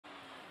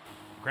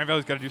Grand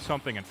Valley's got to do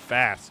something and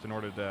fast in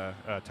order to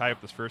tie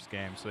up this first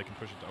game so they can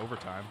push it to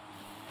overtime.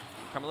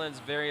 Cumberland's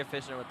very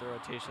efficient with the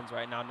rotations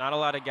right now. Not a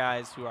lot of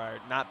guys who are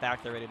not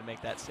back there ready to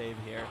make that save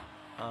here.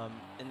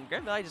 And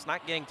Grand Valley just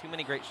not getting too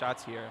many great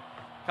shots here.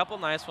 A couple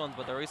nice ones,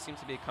 but there always seems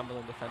to be a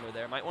Cumberland defender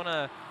there. Might want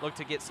to look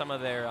to get some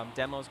of their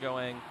demos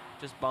going,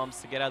 just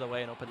bumps to get out of the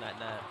way and open that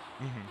net.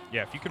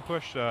 Yeah, if you can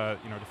push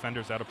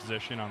defenders out of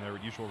position on their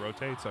usual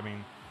rotates, I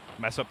mean,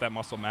 mess up that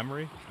muscle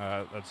memory,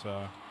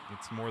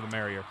 it's more the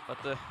merrier.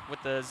 But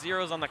with the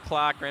zeros on the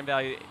clock, Grand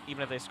Valley,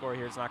 even if they score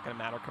here, it's not going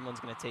to matter.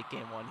 Cumberland's going to take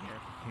game 1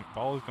 here.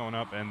 Ball is going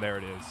up, and there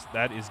it is.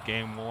 That is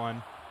game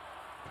 1.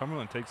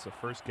 Cumberland takes the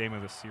first game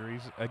of the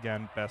series.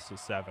 Again, best of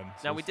 7.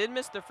 So now, we did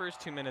miss the first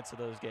 2 minutes of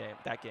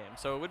that game,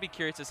 so it would be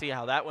curious to see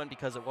how that went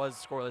because it was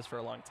scoreless for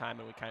a long time,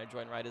 and we kind of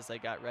joined right as they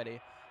got ready.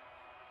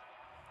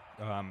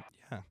 Yeah.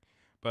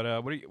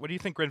 But what do you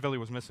think Grand Valley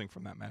was missing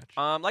from that match?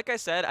 Like I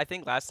said, I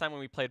think last time when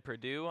we played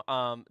Purdue,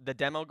 the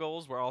demo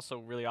goals were also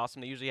really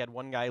awesome. They usually had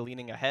one guy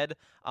leaning ahead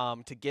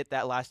to get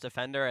that last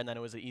defender, and then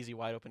it was an easy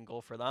wide open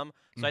goal for them.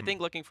 So I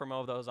think looking for more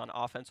of those on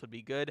offense would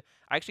be good.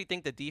 I actually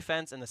think the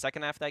defense in the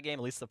second half of that game,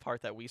 at least the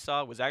part that we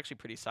saw, was actually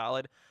pretty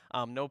solid.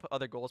 No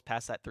other goals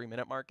past that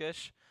 3-minute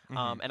mark-ish.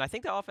 And I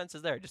think the offense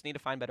is there. Just need to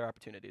find better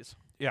opportunities.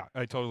 Yeah,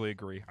 I totally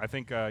agree. I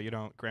think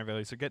Grand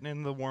Valley's are getting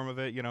in the warm of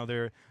it.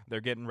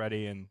 They're getting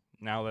ready, and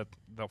now that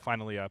they'll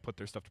finally put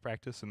their stuff to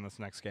practice in this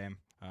next game,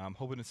 I'm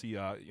hoping to see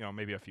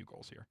maybe a few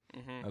goals here.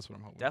 That's what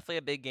I'm hoping. Definitely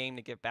a big game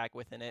to get back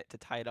within it, to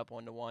tie it up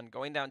 1-1.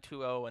 Going down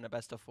 2-0 in a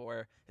best of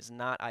 4 is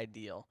not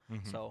ideal.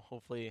 So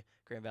hopefully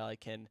Grand Valley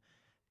can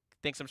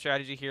think some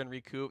strategy here and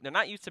recoup. They're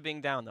not used to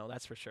being down, though,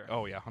 that's for sure.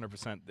 Oh, yeah,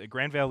 100%.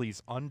 Grand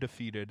Valley's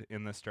undefeated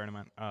in this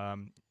tournament.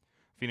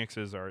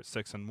 Phoenixes are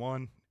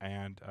 6-1,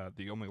 and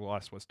the only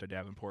loss was to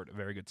Davenport, a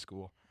very good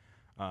school.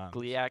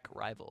 GLIAC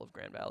rival of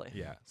Grand Valley.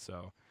 Yeah,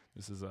 so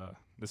this is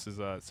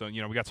so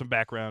we got some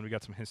background, we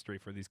got some history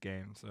for these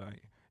games.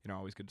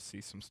 Always good to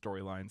see some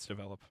storylines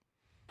develop.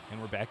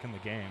 And we're back in the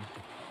game.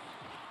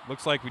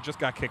 Looks like we just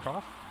got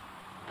kickoff.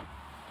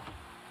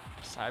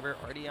 Cyber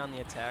already on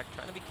the attack,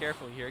 trying to be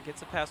careful here.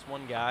 Gets it past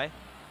one guy.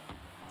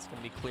 It's going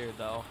to be cleared,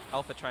 though.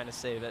 Alpha trying to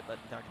save it, but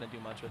not going to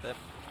do much with it.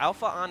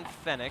 Alpha on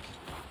Fennec.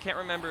 Can't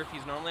remember if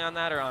he's normally on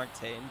that or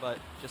Octane, but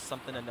just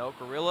something to note.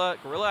 Gorilla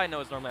I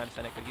know is normally on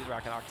Fennec, but he's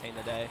rocking Octane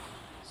today.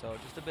 So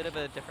just a bit of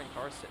a different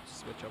car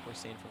switch up we're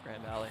seeing from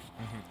Grand Valley.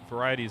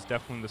 Variety is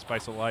definitely the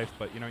spice of life,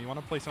 but you want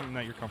to play something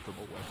that you're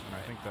comfortable with, and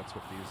I think that's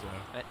what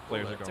these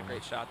players are going with. It's a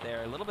great shot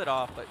there. A little bit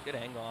off, but good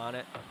angle on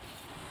it.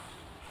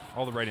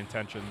 All the right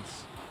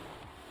intentions.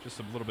 Just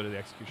a little bit of the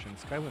execution.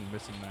 Skyland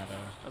missing that.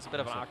 That's a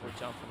bit of an awkward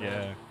jump from him.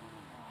 Yeah,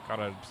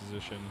 caught out of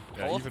position.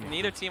 Yeah,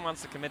 neither team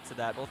wants to commit to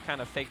that. Both kind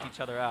of faked each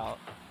other out.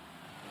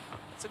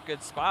 It's a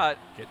good spot.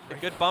 A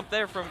good bump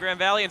there from Grand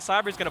Valley, and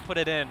Cyber's going to put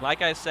it in.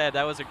 Like I said,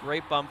 that was a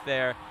great bump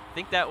there. I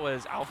think that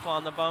was Alpha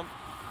on the bump.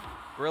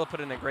 Gorilla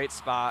put in a great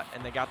spot,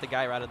 and they got the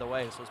guy right out of the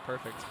way, so it was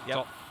perfect.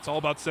 Yep. It's all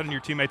about setting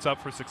your teammates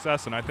up for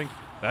success, and I think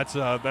that's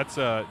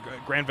a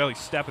Grand Valley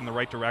step in the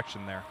right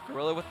direction there.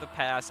 Gorilla with the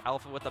pass,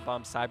 Alpha with the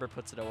bump, Cyber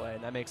puts it away,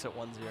 and that makes it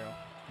 1-0.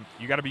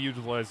 You got to be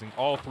utilizing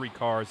all 3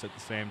 cars at the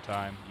same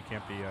time. You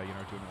can't be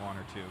doing 1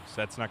 or 2. So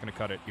that's not going to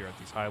cut it here at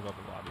these high-level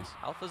lobbies.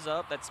 Alpha's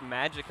up. That's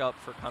Magic up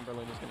for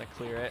Cumberland, who's going to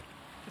clear it.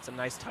 It's a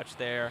nice touch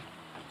there.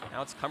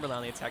 Now it's Cumberland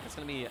on the attack. It's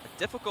going to be a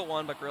difficult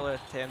one, but Gorilla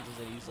handles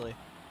it easily.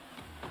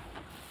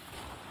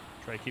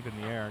 Try to keep it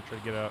in the air. Try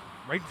to get up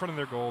right in front of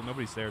their goal.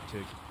 Nobody's there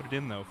to put it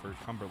in, though, for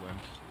Cumberland.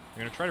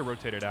 They're going to try to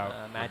rotate it out.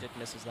 Magic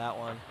misses that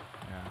one.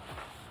 Yeah.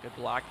 Good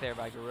block there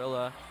by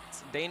Gorilla.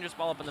 It's a dangerous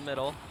ball up in the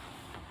middle.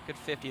 Good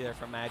 50 there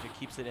from Magic.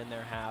 Keeps it in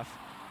their half.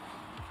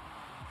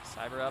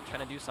 Cyber up,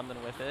 trying to do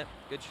something with it.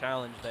 Good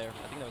challenge there.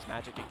 I think that was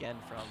Magic again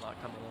from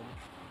Cumberland.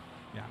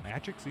 Yeah,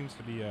 Magic seems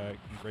to be in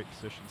great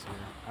positions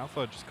here.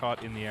 Alpha just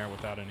caught in the air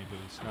without any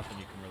boost. Nothing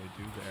you can really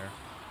do there.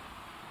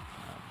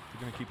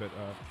 They're going to keep it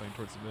playing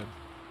towards the mid.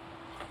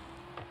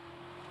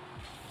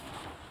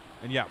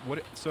 And yeah,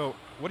 what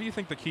do you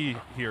think the key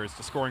here is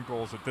to scoring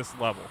goals at this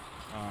level?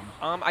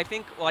 I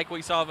think like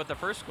we saw with the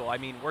first goal, I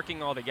mean,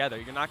 working all together.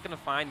 You're not going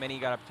to find many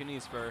good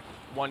opportunities for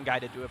one guy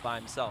to do it by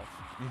himself.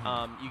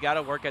 You got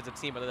to work as a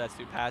team, whether that's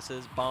through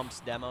passes, bumps,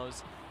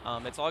 demos.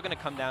 It's all going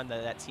to come down to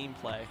that team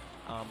play.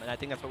 And I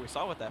think that's what we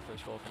saw with that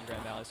first goal from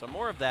Grand Valley. So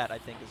more of that, I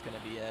think, is going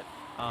to be it.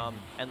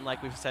 And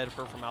like we've said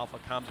from Alpha,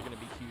 comms are going to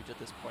be huge at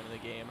this point in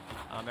the game.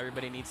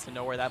 Everybody needs to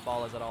know where that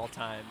ball is at all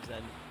times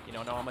and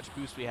know how much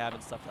boost we have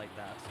and stuff like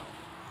that. So.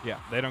 Yeah,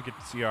 they don't get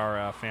to see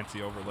our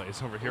fancy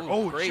overlays over here.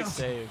 Ooh, great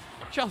save.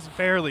 Just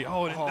barely.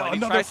 And he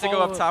tries to go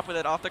up top with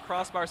it off the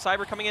crossbar.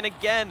 Cyber coming in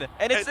again,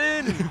 and it's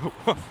in!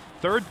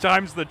 Third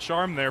time's the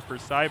charm there for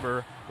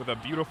Cyber with a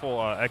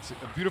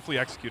beautifully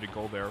executed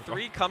goal there.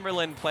 3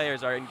 Cumberland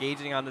players are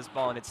engaging on this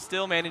ball, and it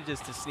still manages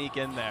to sneak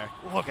in there.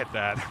 Look at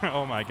that.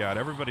 Oh, my God.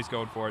 Everybody's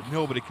going for it.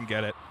 Nobody can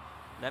get it.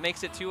 That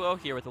makes it 2-0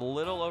 here with a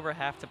little over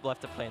half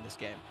left to play in this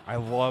game. I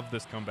love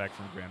this comeback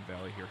from Grand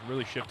Valley here.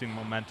 Really shifting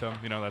momentum.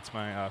 That's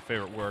my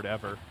favorite word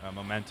ever,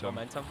 momentum.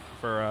 Momentum?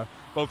 For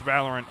both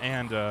Valorant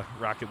and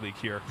Rocket League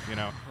here.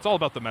 It's all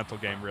about the mental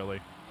game, really.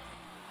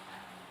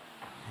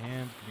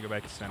 And gonna go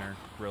back to center.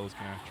 Gorilla's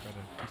gonna try to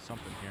do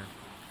something here.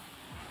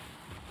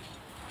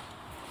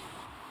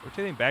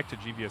 Rotating back to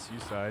GVSU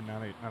side,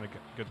 not a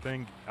good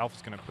thing.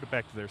 Alpha's gonna put it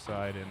back to their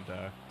side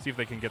and see if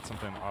they can get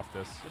something off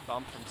this. Good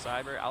bump from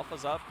Cyber.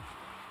 Alpha's up.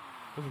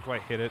 Doesn't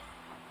quite hit it.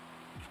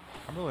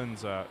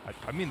 Cumberland's, I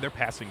mean, their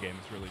passing game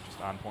is really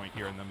just on point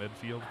here in the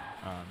midfield.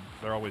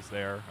 They're always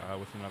there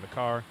with another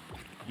car,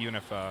 even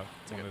if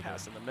it's a good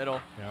pass in the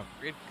middle. Yeah.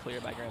 Good clear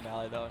by Grand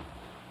Valley though.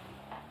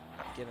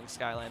 Not giving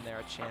Skyline there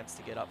a chance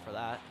to get up for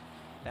that.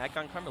 Back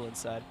on Cumberland's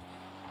side.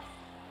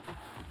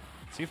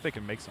 See if they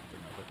can make something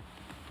of it.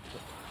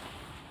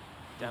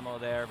 Demo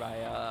there by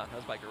that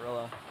was by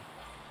Gorilla.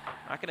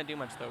 Not gonna do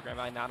much though. Grand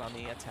Valley not on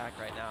the attack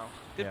right now.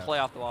 Good play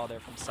off the wall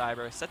there from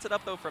Cyber. Sets it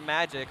up though for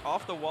Magic.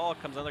 Off the wall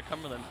comes another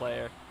Cumberland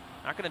player.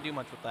 Not gonna do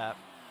much with that.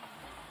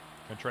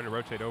 Gonna try to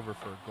rotate over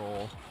for a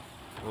goal.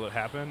 Will it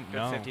happen?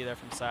 Good 50 there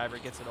from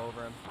Cyber. Gets it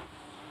over him.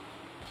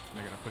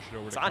 They're gonna push it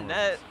over. It's on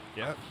net.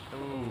 Yeah.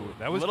 Ooh,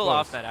 that was a little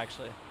close. off net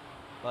actually,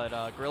 but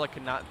Gorilla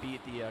could not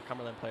beat the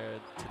Cumberland player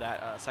to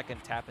that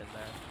second tap in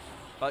there.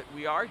 But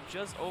we are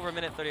just over a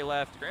minute 30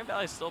 left. Grand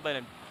Valley's still been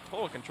in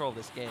total control of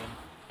this game.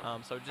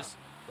 So just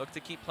look to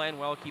keep playing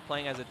well, keep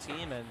playing as a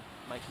team, and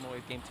might come away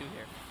with game 2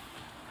 here.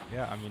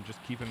 Yeah, I mean,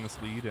 just keeping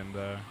this lead and,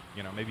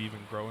 you know, maybe even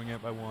growing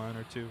it by 1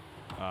 or 2.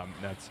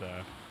 That's,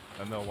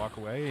 and they'll walk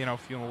away, you know,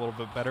 feeling a little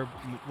bit better,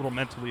 a little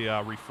mentally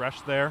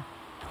refreshed there.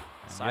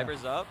 And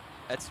Cyber's up.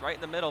 It's right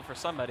in the middle for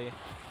somebody.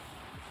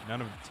 None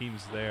of the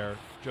teams there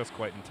just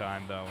quite in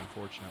time, though,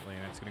 unfortunately,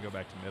 and it's going to go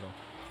back to middle.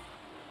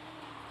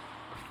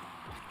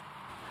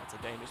 That's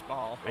a dangerous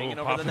ball. Hanging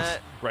over the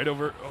net. Right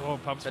over. Oh,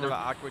 pops. Bit of an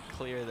awkward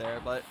clear there,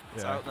 but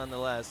it's out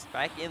nonetheless.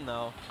 Back in,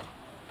 though.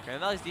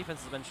 Grand Valley's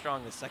defense has been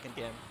strong this second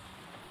game.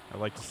 I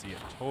like to see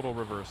a total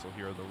reversal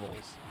here of the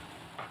roles.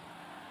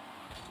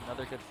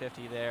 Another good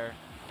 50 there.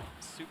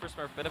 Super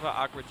smart. Bit of an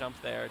awkward jump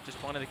there.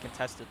 Just wanted to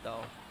contest it,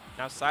 though.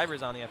 Now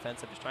Cyber's on the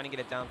offensive, just trying to get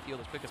it downfield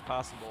as quick as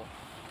possible.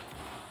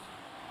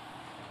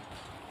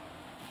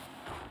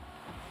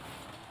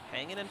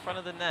 Hanging in front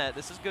of the net.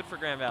 This is good for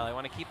Grand Valley. I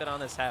want to keep it on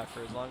this half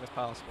for as long as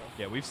possible.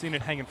 Yeah, we've seen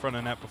it hang in front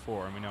of the net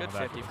before, and we know good how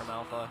that 50 goes. from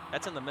Alpha.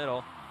 That's in the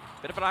middle.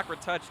 Bit of an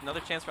awkward touch.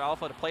 Another chance for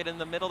Alpha to play it in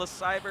the middle to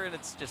Cyber, and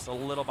it's just a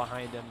little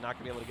behind him. Not going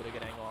to be able to get a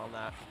good angle on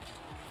that.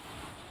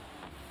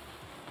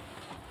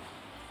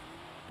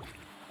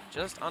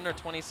 Just under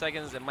 20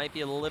 seconds. It might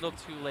be a little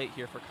too late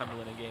here for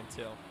Cumberland in game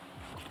 2.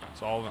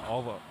 It's all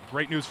the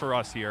great news for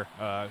us here.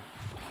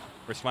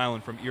 We're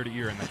smiling from ear to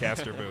ear in the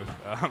caster booth.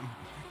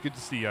 Good to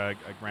see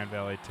Grand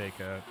Valley take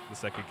the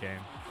second game.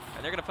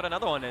 And they're going to put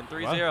another one in,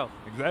 3-0. Well,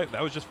 exactly.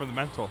 That was just for the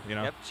mental, you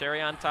know. Yep,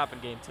 cherry on top in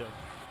game 2.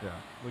 Yeah,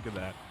 look at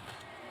that.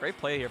 Great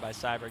play here by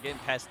Cyber, getting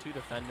past 2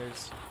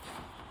 defenders.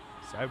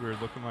 Cyber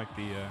looking like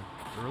the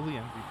early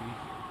MVP.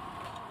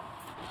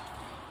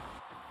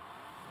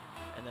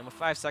 And then with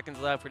 5 seconds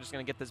left, we're just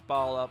going to get this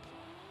ball up,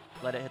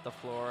 let it hit the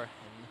floor,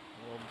 and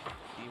we'll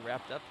be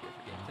wrapped up here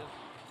for game 2.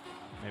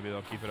 Maybe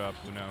they'll keep it up.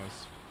 Who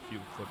knows? A few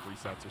flip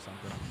resets or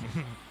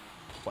something.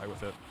 Play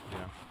with it, you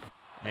know.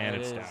 And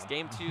it's down.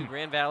 Game 2,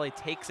 Grand Valley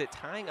takes it,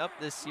 tying up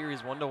this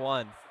series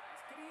 1-1.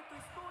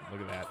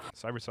 Look at that,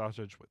 Cyber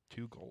Sausage with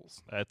 2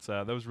 goals. That's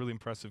that was a really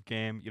impressive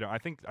game. You know, I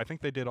think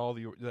they did all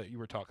that you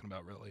were talking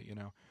about. Really, you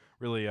know,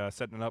 really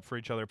setting it up for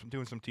each other,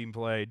 doing some team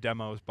play,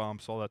 demos,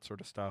 bumps, all that sort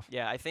of stuff.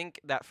 Yeah, I think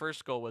that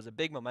first goal was a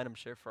big momentum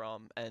shift for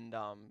them, and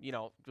you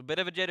know, a bit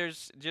of a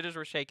jitters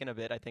were shaking a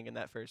bit, I think, in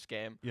that first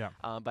game. Yeah.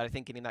 But I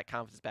think getting that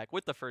confidence back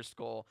with the first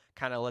goal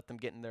kind of let them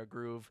get in their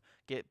groove,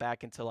 get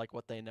back into like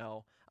what they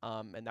know.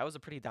 And that was a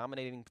pretty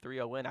dominating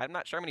 3-0 win. I'm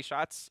not sure how many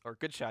shots, or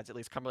good shots at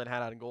least, Cumberland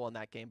had out in goal in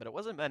that game, but it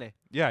wasn't many.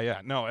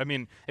 Yeah. No, I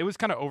mean, it was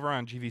kind of over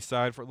on GV's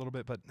side for a little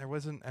bit, but there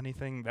wasn't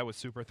anything that was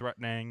super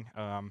threatening.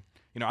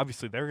 You know,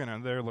 obviously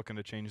they're looking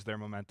to change their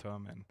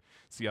momentum and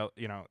see how,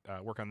 you know,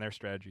 work on their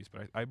strategies.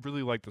 But I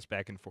really like this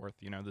back and forth.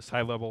 You know, this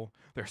high level,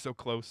 they're so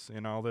close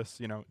in all this.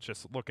 You know,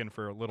 just looking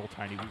for little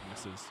tiny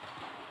weaknesses.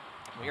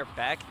 We are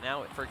back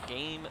now for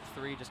game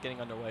 3, just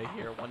getting underway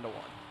here, 1-1.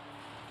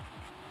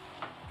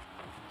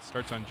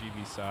 Starts on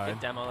GV's side. Good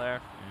demo there.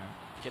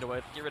 Yeah.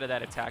 Get rid of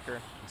that attacker.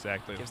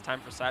 Exactly. Gives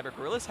time for Cyber.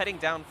 Gorilla's heading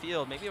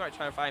downfield. Maybe he might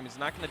try to find him. He's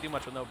not going to do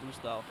much with no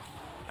boost, though.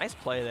 Nice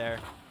play there.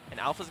 And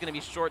Alpha's going to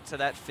be short to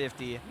that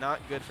 50. Not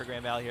good for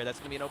Grand Valley here. That's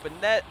going to be an open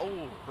net.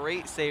 Oh,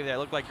 great save there.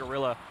 Looked like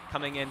Gorilla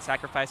coming in,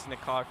 sacrificing the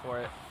car for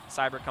it.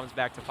 Cyber comes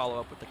back to follow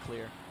up with the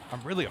clear.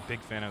 I'm really a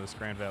big fan of this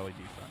Grand Valley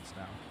defense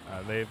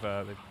now. They've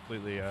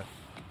completely,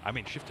 I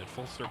mean, shifted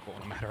full circle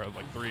in a matter of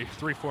like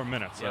 3-4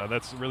 minutes. Yep.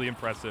 That's really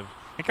impressive.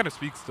 It kind of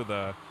speaks to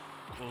the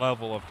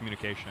level of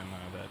communication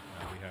that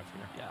we have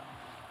here. Yeah.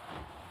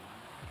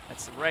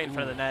 That's right in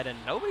front of the net, and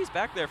nobody's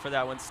back there for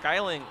that one.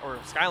 Skyline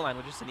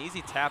with just an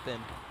easy tap in,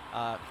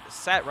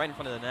 sat right in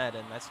front of the net,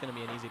 and that's going to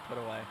be an easy put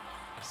away.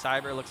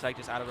 Cyber looks like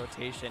just out of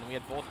rotation. We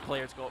had both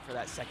players go up for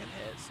that second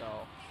hit, so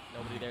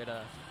nobody there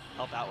to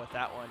help out with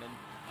that one. And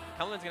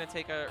Cumberland's going to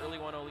take an early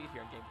 1-0 lead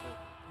here in game 2.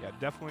 Yeah,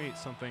 definitely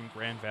something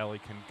Grand Valley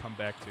can come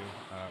back to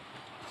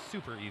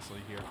super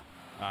easily here.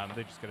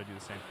 They just got to do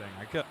the same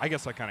thing. I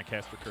guess I kind of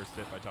Casper cursed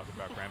it by talking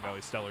about Grand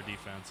Valley's stellar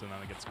defense, and then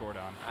they get scored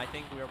on. I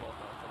think we were both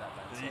going for that,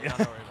 Ben, so not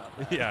to worry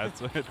about that.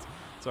 Yeah,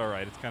 it's all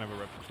right. It's kind of a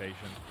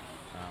reputation.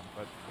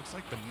 But looks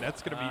like the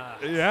net's going to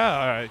be... Yeah,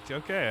 all right,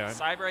 okay.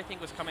 Cyber, I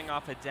think, was coming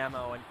off a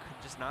demo and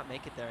could just not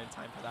make it there in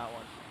time for that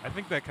one. I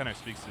think that kind of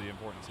speaks to the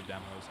importance of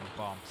demos and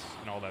bumps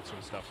and all that sort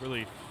of stuff.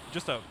 Really,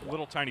 just a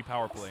little tiny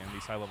power play in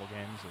these high-level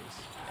games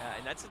is... Yeah,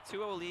 and that's a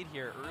 2-0 lead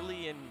here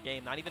early in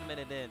game, not even a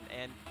minute in.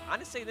 And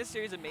honestly, this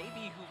series, it may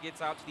be who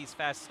gets out to these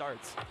fast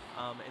starts.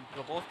 And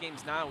for both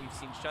games now, we've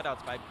seen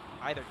shutouts by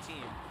either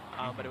team.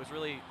 But it was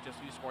really just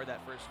who scored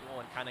that first goal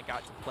and kind of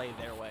got to play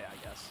their way, I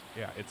guess.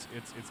 Yeah,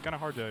 it's kind of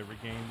hard to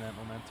regain that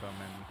momentum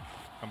and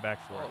come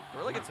back for it.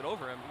 Gorilla gets it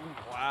over him.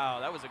 Ooh,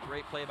 wow, that was a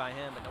great play by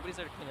him, but nobody's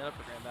there to clean it up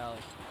for Grand Valley.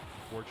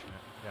 Fortunate.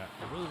 Yeah,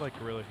 I really like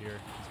Gorilla here.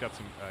 He's got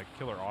some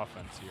killer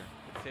offense here.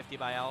 Good 50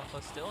 by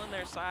Alpha, still in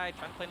their side,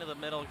 trying to play into the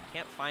middle.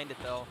 Can't find it,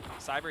 though.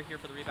 Cyber here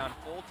for the rebound,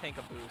 full tank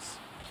of boost.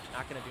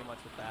 Not going to do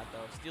much with that,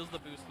 though. Steals the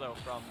boost, though,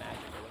 from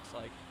Magic, it looks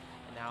like.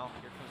 And now,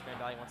 here comes Grand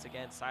Valley once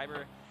again.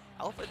 Cyber...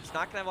 Alpha is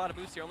not going to have a lot of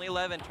boost here, only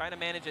 11, trying to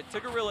manage it to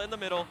Gorilla in the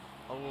middle.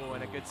 Oh,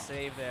 and a good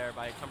save there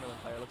by a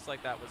Cumberland player. Looks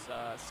like that was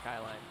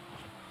Skyline.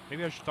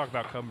 Maybe I should talk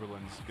about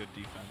Cumberland's good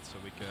defense so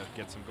we could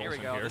get some goals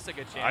in here. Here we go, this is a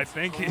good chance. I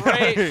think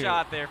Great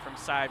shot there from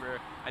Cyber.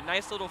 A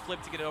nice little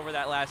flip to get it over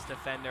that last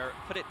defender.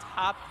 Put it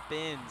top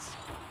bins.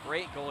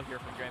 Great goal here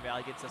from Grand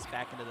Valley, gets us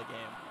back into the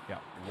game. Yeah,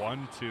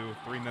 1, 2,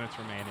 3 minutes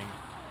remaining.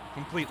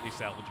 Completely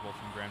salvageable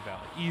from Grand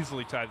Valley.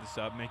 Easily tie this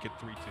up, make it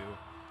 3-2.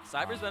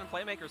 Cyber's been a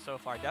playmaker so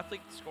far,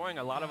 definitely scoring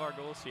a lot of our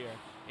goals here,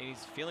 and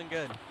he's feeling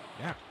good.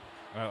 Yeah,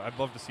 I'd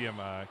love to see him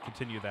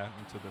continue that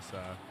into this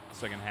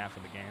second half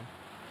of the game.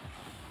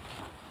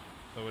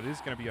 So it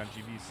is going to be on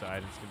GV's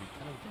side. It's going to be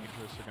kind of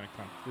dangerous. They're going to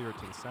come clear it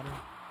to the center.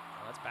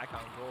 Oh, that's back on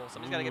goal.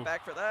 Somebody's got to get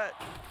back for that.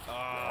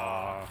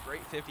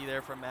 Great 50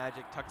 there from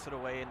Magic, tucks it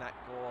away in that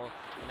goal,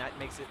 and that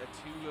makes it a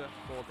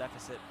 2-goal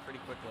deficit pretty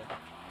quickly.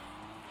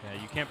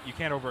 Yeah, you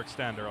can't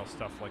overextend, or else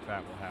stuff like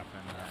that will happen,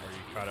 where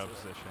you cut out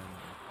position.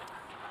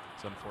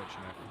 It's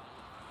unfortunate.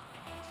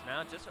 So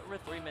now just over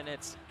 3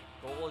 minutes.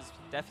 Goal is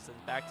deficit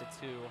back to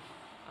 2.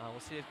 We'll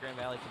see if Grand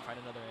Valley can find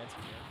another answer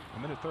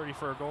here. 1:30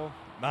 for a goal.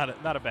 Not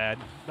a bad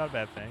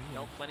thing.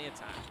 No, plenty of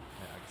time.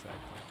 Yeah,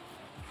 exactly.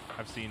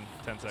 I've seen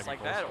 10-second just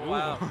like goals. that. Ooh,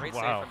 wow, great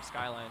wow. save from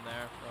Skyline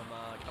there from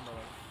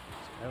Cumberland.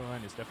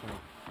 Skyline is definitely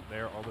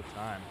there all the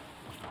time.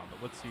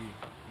 But let's see.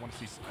 I want to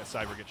see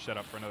Cyber get shut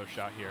up for another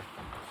shot here.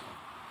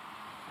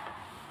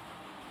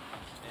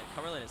 And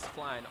Cumberland is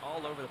flying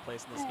all over the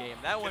place in this game.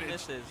 That one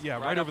misses. Yeah,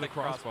 right over the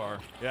crossbar.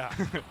 Yeah,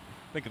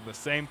 thinking the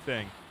same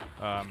thing.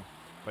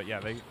 But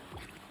yeah,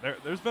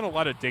 there's been a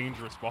lot of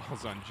dangerous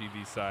balls on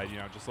GV's side. You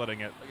know, just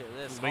letting it Look at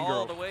this, linger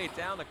all the way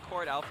down the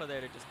court. Alpha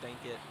there to just bank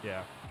it.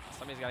 Yeah.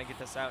 Somebody's got to get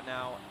this out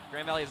now.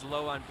 Grand Valley is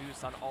low on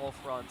boost on all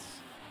fronts.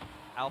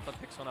 Alpha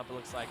picks one up, it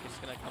looks like. It's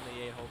going to come to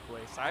the 8,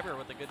 hopefully. Cyber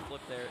with a good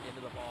flip there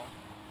into the ball.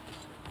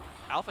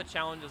 Alpha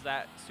challenges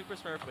that Super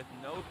Smurf with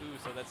no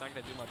boost, so that's not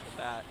going to do much with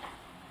that.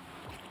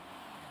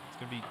 It's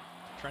going to be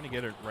trying to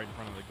get it right in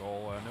front of the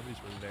goal. Nobody's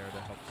really there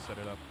to help set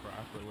it up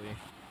properly.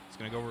 It's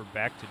going to go over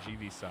back to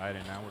GV's side,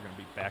 and now we're going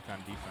to be back on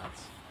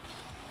defense.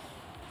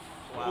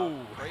 Wow,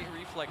 great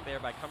reflect there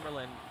by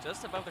Cumberland.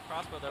 Just above the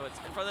crossbar, though. It's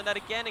in front of the net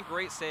again, and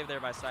great save there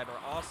by Cyber.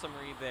 Awesome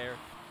read there.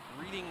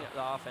 Reading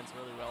the offense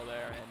really well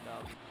there,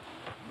 and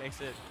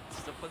makes it,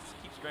 still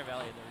keeps Grand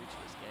Valley in the reach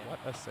of this game. What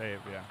a save,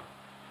 yeah.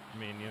 I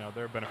mean, you know,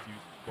 there have been a few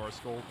goals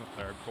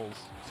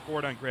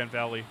scored on Grand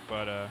Valley,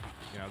 but,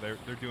 you know,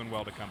 they're doing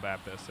well to combat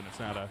this, and it's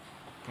not a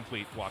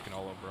complete walking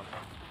all over them.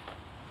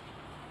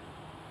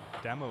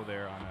 Demo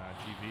there on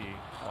GV.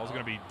 Ball's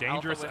going to be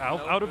dangerous,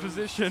 out of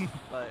position.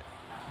 But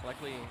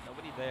luckily,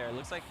 nobody there. It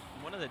looks like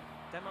one of the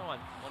demo on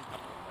one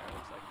couple there,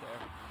 looks like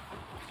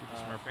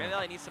there. Grand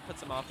Valley needs to put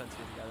some offense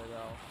here together,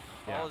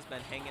 though. Ball has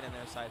been hanging in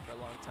their side for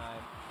a long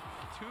time.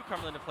 2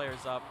 Cumberland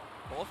players up.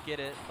 Both get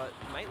it, but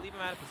might leave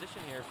him out of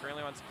position here if Grand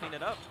Valley wants to clean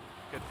it up.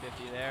 Good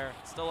 50 there.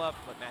 Still up,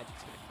 but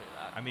Magic's going to clear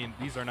that. I mean,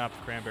 these are not the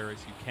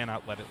Cranberries. You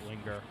cannot let it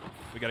linger.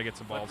 We got to get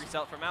some balls.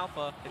 Reset from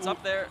Alpha. It's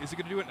up there. Is he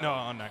going to do it?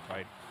 No, not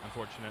quite.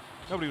 Unfortunate.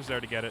 Nobody was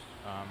there to get it.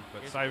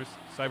 But Cyber's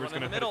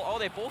going to hit it. Oh,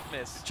 they both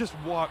missed. Just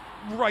walk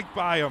right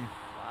by him.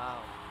 Wow.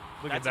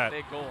 Look at that. That's a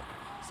big goal.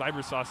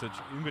 Cyber Sausage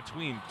in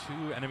between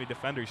 2 enemy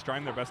defenders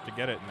trying their best to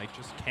get it, and they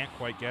just can't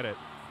quite get it.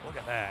 Look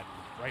at that.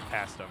 Right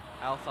past him.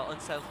 Alpha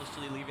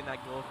unselfishly leaving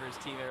that goal for his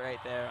teammate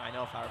right there. I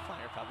know if I were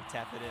playing, I'd probably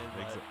tap it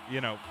in. You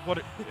know,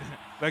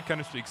 that kind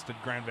of speaks to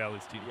Grand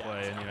Valley's team play.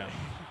 Exactly. And, you know,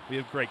 we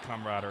have great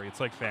camaraderie. It's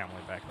like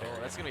family back there.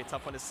 Oh, that's going to be a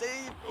tough one to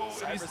save.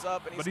 Cyber's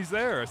up. But he's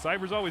there.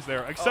 Cyber's always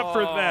there, except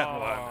for that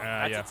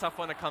one. That's a tough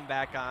one to come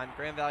back on.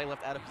 Grand Valley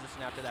left out of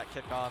position after that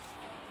kickoff.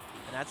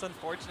 And that's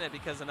unfortunate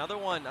because another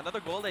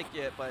goal they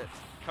get, but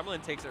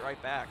Cumberland takes it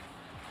right back.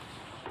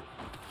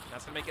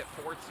 That's going to make it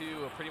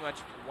 4-2, pretty much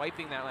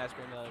wiping that last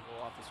Grand Valley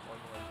goal off the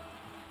scoreboard.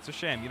 It's a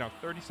shame. You know,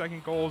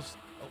 30-second goals,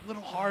 a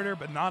little harder,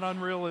 but not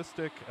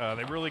unrealistic.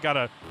 They really got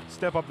to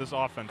step up this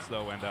offense,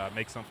 though, and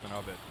make something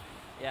of it.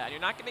 Yeah, and you're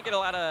not going to get a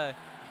lot of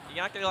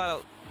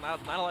not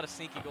a lot of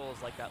sneaky goals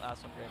like that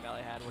last one Grand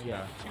Valley had, where you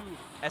had 2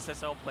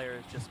 SSL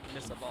players just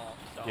miss a ball.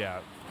 So. Yeah,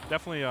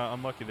 definitely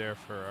unlucky there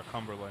for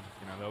Cumberland.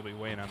 You know, they'll be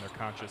weighing on their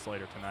conscience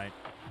later tonight.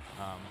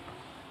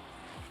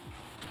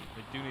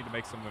 They do need to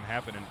make something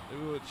happen, and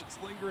ooh, it's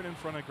just lingering in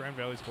front of Grand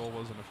Valley's goal.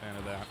 Wasn't a fan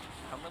of that.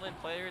 Cumberland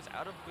players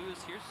out of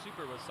boost. Here's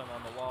Super with some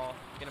on the wall.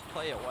 Gonna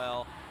play it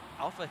well.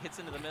 Alpha hits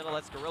into the middle.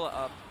 Lets Gorilla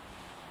up.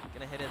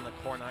 Gonna hit it in the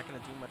corner. Not gonna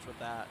do much with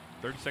that.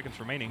 30 seconds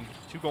remaining.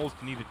 2 goals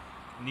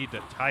need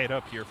to tie it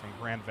up here from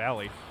Grand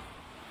Valley.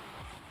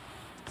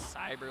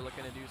 Cyber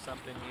looking to do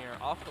something here.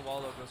 Off the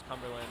wall though goes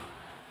Cumberland.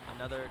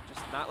 Another,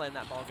 just not letting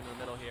that ball get in the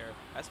middle here.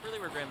 That's really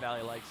where Grand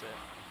Valley likes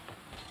it.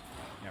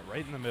 Yeah,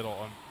 right in the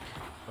middle.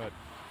 But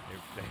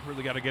they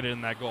really got to get it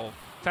in that goal.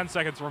 10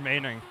 seconds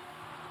remaining.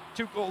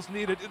 2 goals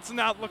needed. It's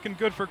not looking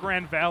good for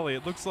Grand Valley.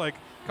 It looks like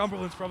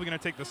Cumberland's probably going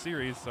to take the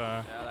series.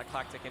 Yeah, that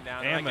clock ticking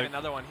down. They might get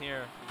another one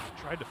here.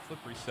 Tried to flip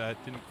reset,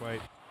 didn't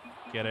quite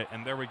get it,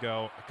 and there we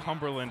go.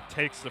 Cumberland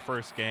takes the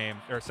first game,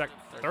 or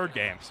third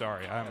game.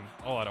 Sorry, I'm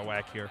all out of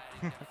whack here.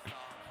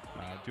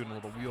 Doing a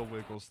little wheel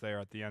wiggles there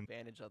at the end.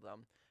 Advantage of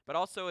them. But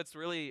also, it's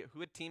really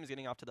who team's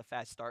getting off to the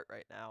fast start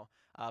right now.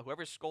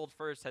 Whoever scored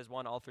first has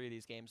won all 3 of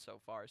these games so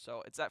far.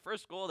 So it's that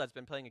first goal that's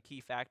been playing a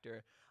key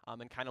factor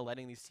in kind of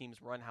letting these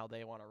teams run how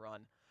they want to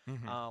run.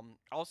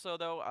 Also,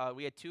 though,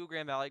 we had 2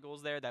 Grand Valley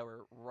goals there that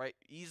were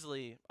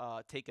easily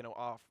taken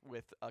off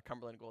with a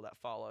Cumberland goal that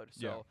followed.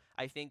 So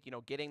I think, you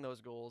know, getting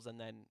those goals and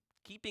then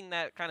keeping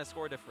that kind of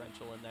score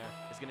differential in there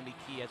is going to be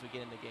key as we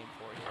get into game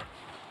 4 here.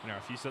 You know,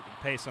 if you set the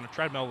pace on a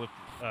treadmill with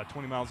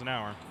 20 miles an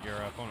hour, your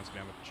opponent's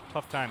going to have a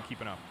tough time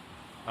keeping up.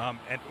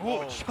 That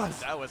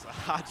was a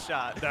hot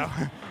shot.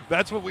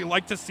 That's what we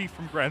like to see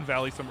from Grand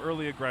Valley, some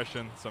early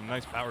aggression, some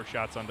nice power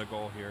shots on the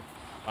goal here.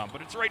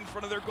 But it's right in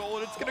front of their goal,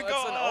 and it's going to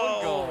go. It's an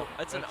own goal.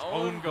 It's an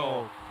own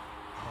goal.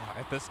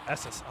 At this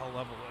SSL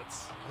level,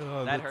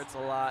 that hurts a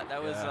lot.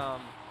 That was,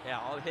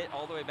 I'll hit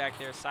all the way back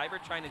there.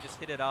 Cyber trying to just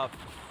hit it up,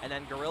 and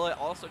then Gorilla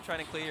also trying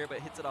to clear, but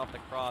hits it off the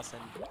cross,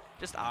 and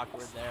just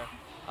awkward there.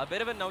 A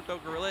bit of a note, though,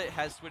 Gorilla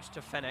has switched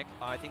to Fennec.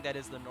 I think that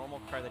is the normal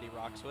card that he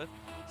rocks with,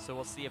 so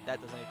we'll see if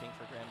that does anything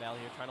for Grand Valley.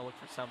 You're trying to look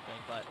for something,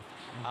 but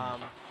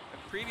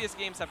previous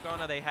games have gone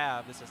how they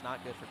have. This is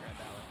not good for Grand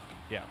Valley.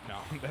 Yeah, no,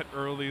 that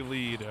early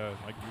lead,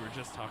 like we were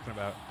just talking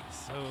about, is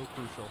so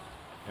crucial.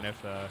 And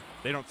if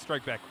they don't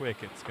strike back quick,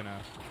 it's going to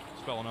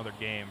spell another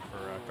game for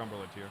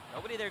Cumberland here.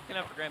 Nobody there clean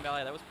up for Grand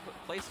Valley. That was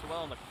placed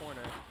well in the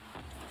corner.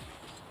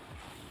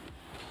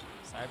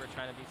 Cyber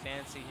trying to be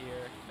fancy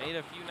here. Made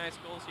a few nice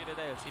goals here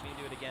today. Let's see if he can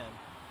do it again.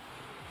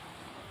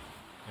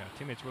 Yeah,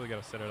 teammates really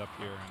got to set it up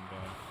here. And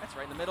that's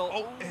right in the middle.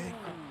 Oh,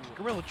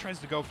 Gorilla tries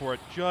to go for it.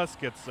 Just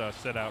gets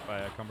set out by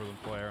a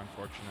Cumberland player,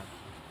 unfortunate.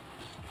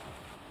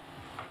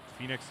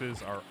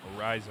 Phoenixes are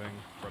rising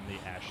from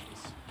the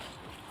ashes.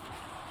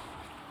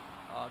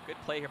 Good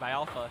play here by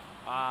Alpha.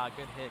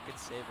 Good hit, good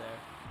save there.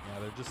 Yeah,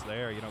 they're just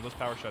there. You know, those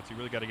power shots, you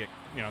really got to get,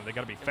 you know, they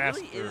got to be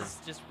faster. It really is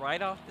just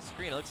right off the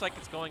screen. It looks like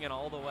it's going in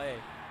all the way.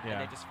 Yeah.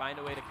 And they just find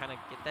a way to kind of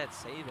get that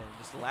save in,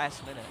 just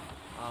last minute.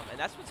 And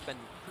that's what's been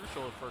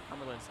crucial for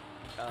Cumberland's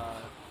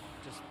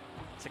just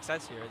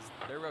success here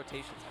is their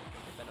rotations, I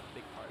think, have been a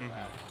big part of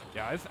that.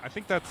 Yeah, I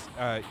think that's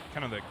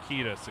kind of the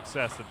key to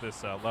success at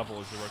this level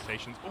is the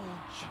rotations.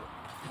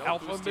 No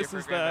Alpha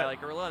misses that. Like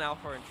Gorilla and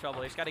Alpha are in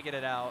trouble. They just got to get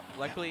it out.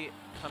 Luckily,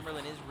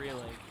 Cumberland is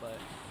reeling, but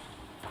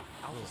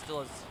Alpha still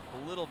has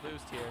a little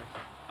boost here.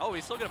 Oh,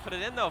 he's still going to put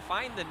it in, though.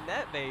 Find the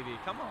net, baby.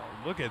 Come on.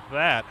 Look at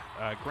that.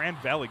 Grand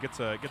Valley gets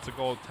a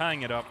goal,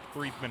 tying it up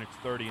 3 minutes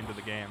 30 into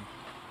the game.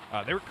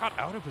 They were caught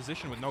out of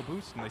position with no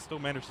boost, and they still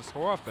managed to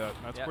score off that.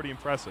 That's pretty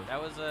impressive.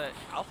 That was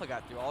Alpha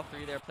got through all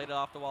 3 there, played it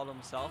off the wall to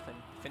himself, and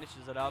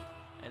finishes it up.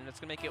 And it's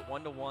going to make it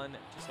 1-1,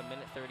 just a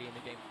minute 30 into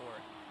game 4.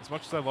 As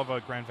much as I love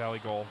a Grand Valley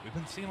goal, we've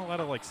been seeing a lot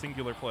of like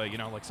singular play. You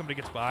know, like somebody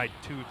gets by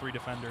 2 or 3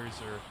 defenders,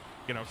 or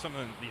you know,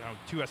 something. You know,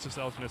 2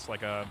 SSLs miss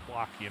like a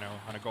block. You know,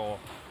 on a goal.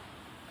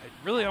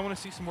 I want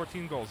to see some more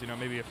team goals. You know,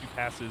 maybe a few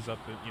passes up.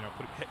 You know,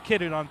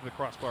 kid it onto the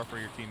crossbar for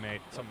your teammate,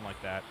 something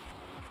like that.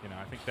 You know,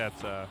 I think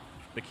that's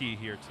the key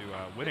here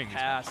to winning. Good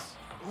pass.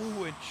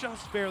 Ooh, it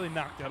just barely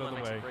knocked out of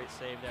the way. A great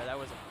save there. That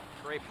was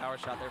a great power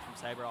shot there from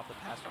Cyber off the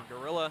pass from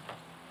Gorilla.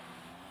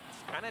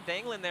 It's kind of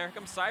dangling there. Here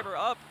comes Cyber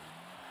up.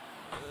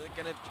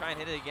 Gonna try and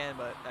hit it again,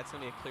 but that's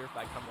gonna be a clear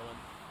by Cumberland.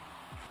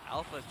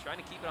 Alpha's trying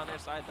to keep it on their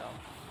side, though.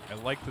 I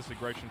like this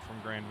aggression from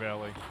Grand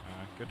Valley.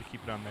 Good to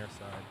keep it on their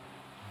side.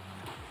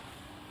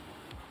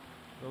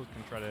 Rose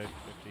can try to 50.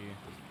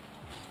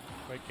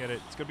 Quite get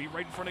it. It's gonna be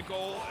right in front of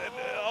goal. And,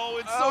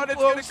 it's so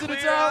close, and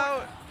it's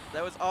out.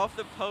 That was off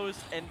the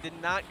post and did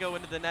not go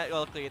into the net.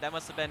 Luckily, that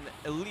must have been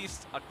at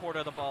least a quarter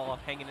of the ball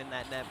hanging in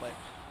that net, but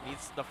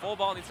the full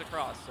ball needs to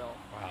cross, so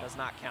it does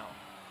not count.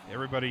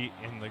 Everybody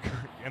in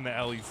the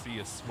LEC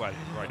is sweating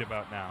right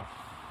about now.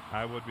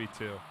 I would be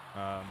too.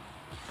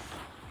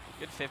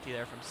 Good 50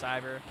 there from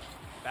Cyber.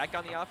 Back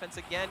on the offense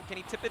again. Can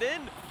he tip it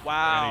in?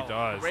 Wow. And he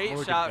does.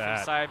 Great shot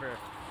from Cyber.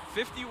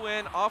 50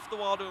 win, off the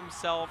wall to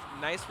himself.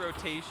 Nice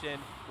rotation.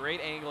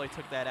 Great angle he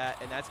took that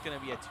at, and that's going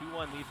to be a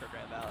 2-1 lead for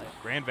Grand Valley.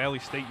 Grand Valley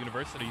State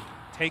University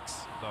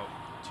takes the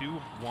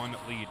 2-1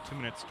 lead, 2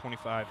 minutes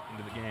 25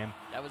 into the game.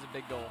 That was a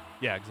big goal.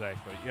 Yeah,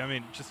 exactly. I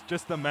mean,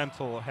 just the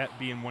mental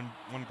being one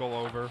goal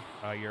over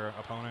your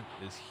opponent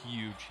is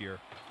huge here.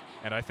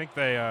 And I think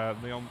they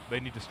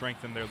need to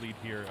strengthen their lead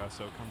here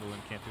so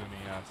Cumberland can't do any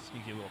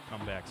sneaky little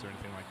comebacks or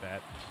anything like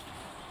that.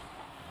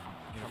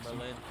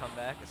 Cumberland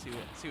comeback. See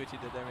what you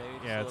did there,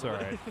 maybe. Yeah, it's all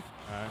right.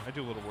 I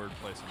do a little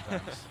wordplay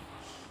sometimes.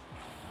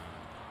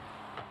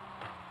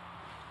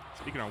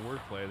 Speaking of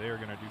wordplay, they are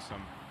going to do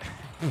some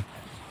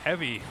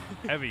heavy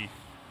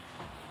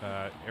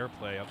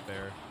airplay up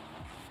there.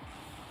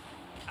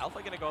 Alpha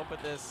going to go up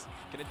with this.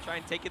 Going to try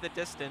and take it the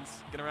distance.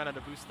 Going to run out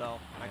of boost,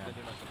 though. Not going to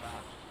do nothing about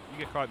it. You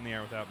get caught in the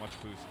air without much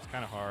boost. It's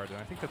kind of hard, and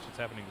I think that's what's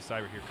happening to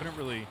Cyber here. Couldn't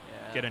really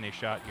get any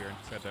shot here and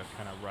just had to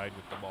kind of ride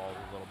with the ball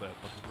a little bit,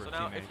 looking for a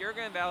now, teammate. if you're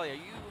Grand Valley, are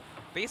you,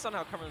 based on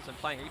how Cumberland's been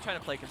playing, are you trying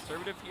to play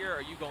conservative here, or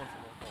are you going for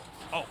more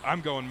goals? Oh,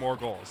 I'm going more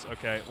goals,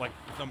 okay? Like,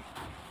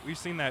 we've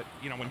seen that,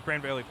 when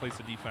Grand Valley plays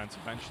the defense,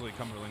 eventually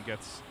Cumberland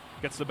gets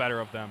the better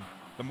of them.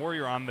 The more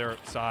you're on their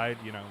side,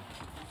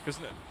 because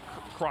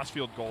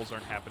cross-field goals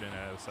aren't happening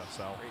at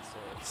SFL.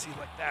 See,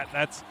 like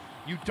that,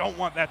 you don't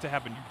want that to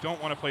happen. You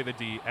don't want to play the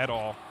D at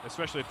all,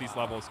 especially at these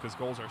levels, because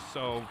goals are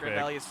so big. Grand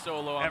Valley is so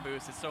low on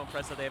boost. It's so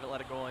impressive they haven't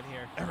let it go in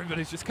here.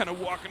 Everybody's just kind of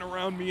walking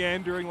around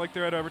meandering like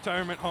they're at a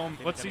retirement home.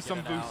 Let's see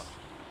some boost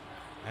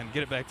and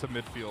get it back to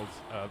midfield.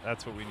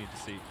 That's what we need to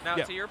see. Now,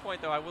 to your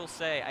point, though, I will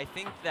say, I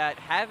think that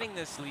having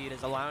this lead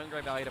is allowing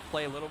Grand Valley to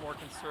play a little more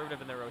conservative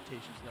in their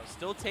rotations.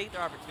 Still take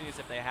their opportunities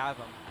if they have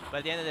them, but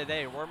at the end of the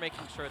day, we're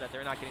making sure that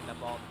they're not getting that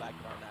ball in the back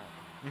of our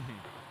net.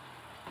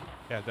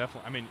 Yeah,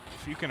 definitely. I mean,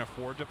 if you can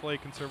afford to play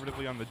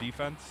conservatively on the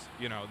defense,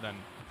 then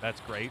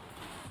that's great.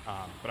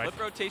 But Flip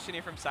rotation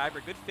here from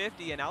Cyber. Good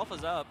 50, and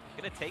Alpha's up.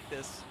 Going to take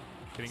this.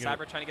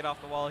 Cyber trying to get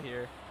off the wall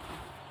here.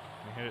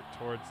 They hit it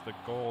towards the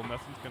goal. No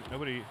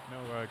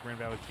Grand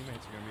Valley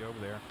teammates are going to be over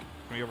there.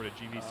 Going to be over to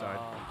GV side.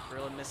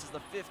 Gorilla misses the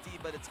 50,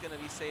 but it's going to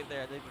be saved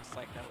there. I think it looks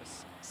like that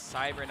was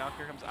Cyber. Now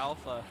here comes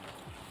Alpha.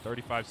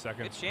 35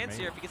 seconds. Good chance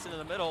here if he gets into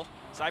the middle.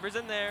 Cyber's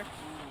in there.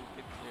 Ooh,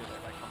 good clear there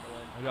by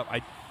Cumberland.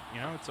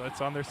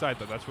 It's on their side,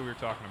 though. That's what we were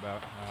talking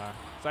about.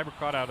 Cyber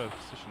caught out of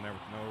position there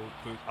with no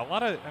boost.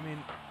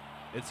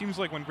 It seems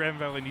like when Grand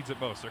Valley needs it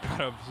most, they're caught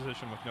out of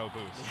position with no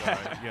boost.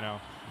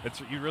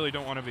 You really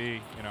don't want to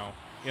be,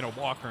 in a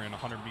walker in a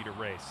 100-meter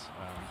race.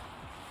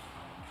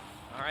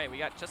 All right, we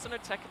got just under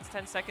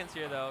 10 seconds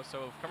here, though.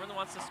 So if Cumberland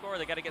wants to score,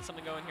 they got to get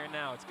something going here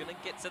now. It's going to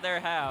get to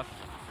their half.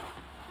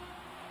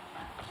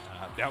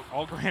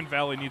 All Grand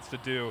Valley needs to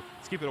do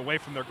is keep it away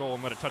from their goal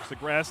and let it touch the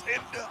grass.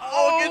 And,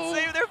 good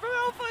save there from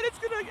Alpha, and it's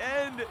going to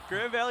end.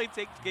 Grand Valley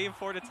takes game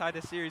 4 to tie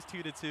the series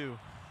 2-2.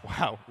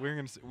 Wow,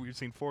 we've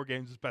seen 4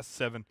 games, it's best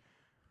 7.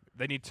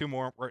 They need 2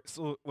 more.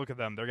 So look at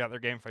them. They got their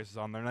game faces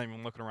on. They're not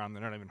even looking around.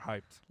 They're not even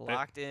hyped.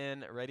 Locked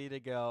in, ready to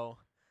go.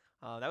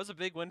 That was a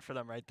big win for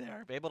them right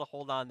there. Be able to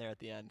hold on there at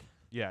the end.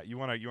 Yeah, you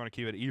want to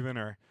keep it even,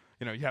 or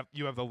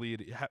you have the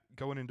lead.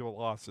 Going into a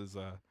loss is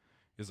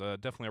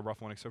definitely a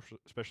rough one,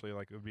 especially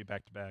like it would be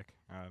back to back.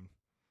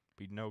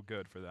 Be no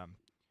good for them.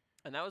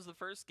 And that was the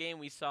first game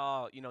we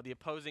saw. The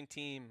opposing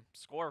team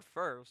score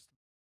first.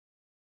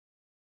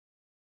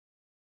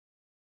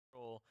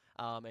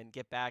 And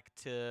get back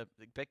in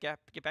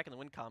the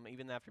win column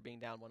even after being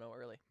down 1-0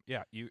 early.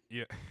 Yeah, you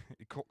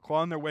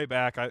clawing their way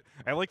back.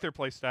 I like their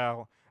play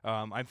style.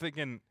 I'm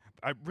thinking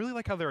I really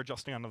like how they're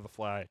adjusting onto the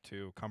fly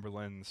to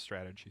Cumberland's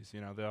strategies.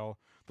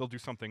 They'll do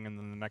something, and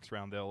then the next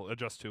round they'll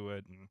adjust to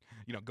it, and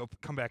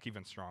come back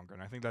even stronger.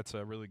 And I think that's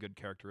a really good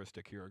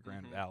characteristic here at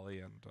Grand Valley.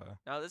 And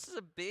now this is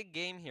a big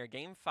game here.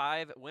 Game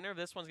 5. Winner of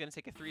this one's going to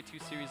take a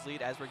 3-2 series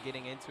lead as we're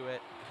getting into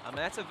it. And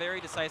that's a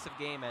very decisive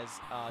game as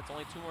it's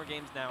only 2 more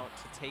games now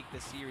to take the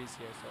series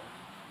here. So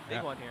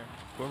big one here.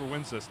 Whoever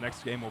wins this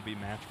next game will be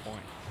match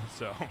point.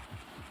 So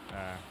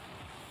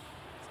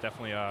it's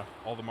definitely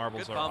all the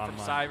marbles good are bump on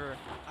from Cyber.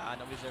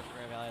 Nobody's there for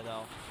Grand Valley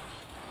though.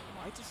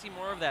 I'd like to see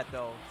more of that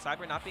though.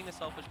 Cyber not being the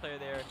selfish player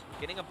there,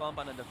 getting a bump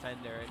on a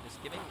defender, and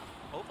just giving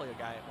hopefully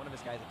one of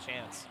his guys a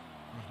chance.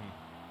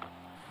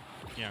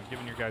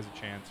 Giving your guys a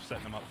chance,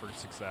 setting them up for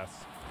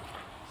success.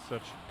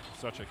 Such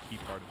a key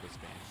part of this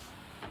game.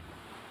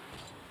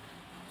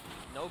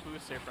 No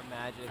boost there from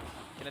Magic.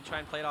 Gonna try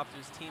and play it off to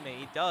his teammate.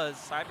 He does.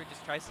 Cyber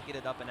just tries to get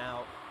it up and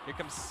out. Here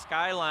comes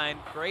Skyline.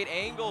 Great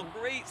angle.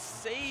 Great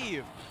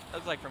save. That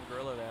was like from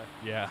Gorilla there.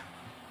 Yeah.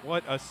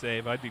 What a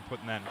save. I'd be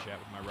putting that in chat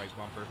with my right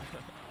bumper.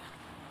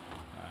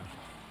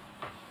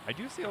 I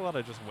do see a lot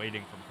of just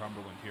waiting from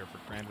Cumberland here for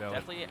Grand Valley.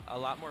 Definitely a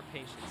lot more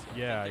patience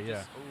here.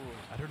 Yeah.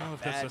 I don't know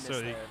if that's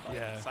necessarily.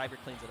 Cyber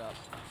cleans it up.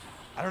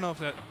 I don't know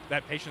if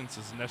that patience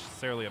is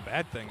necessarily a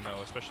bad thing,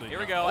 though, especially. Here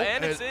we go,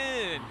 and it's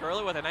in.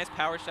 Gorilla with a nice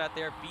power shot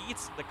there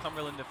beats the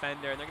Cumberland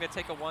defender, and they're going to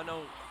take a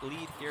 1-0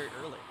 lead here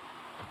early.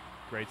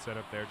 Great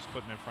setup there, just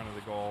putting in front of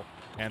the goal.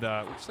 And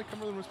looks like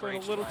Cumberland was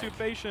playing a little too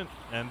patient,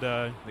 and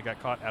they got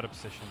caught out of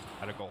position,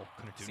 out of goal.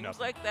 Couldn't do nothing. Seems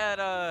like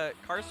that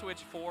car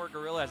switch for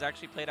Gorilla has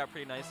actually played out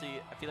pretty nicely.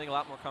 Feeling a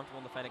lot more comfortable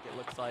in the Fennec, it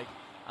looks like.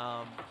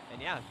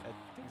 And yeah, I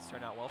think it's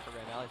turned out well for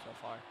Grand Valley so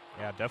far.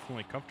 Yeah,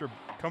 definitely.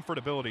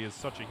 Comfortability is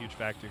such a huge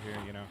factor here,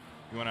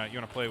 You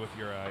wanna play with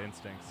your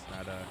instincts,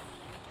 not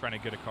trying to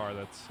get a car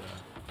that's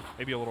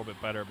maybe a little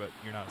bit better, but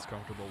you're not as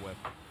comfortable with.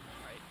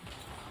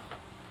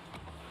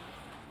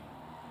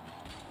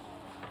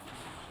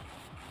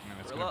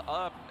 Gorilla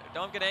up.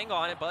 Don't get an angle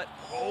on it, but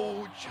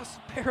oh, just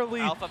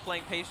barely. Alpha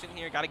playing patient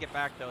here. Got to get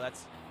back though.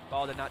 That's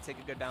ball did not take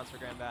a good bounce for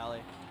Grand Valley.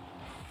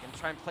 Gonna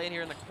try and play it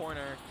here in the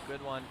corner.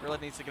 Good one. Gorilla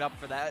needs to get up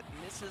for that.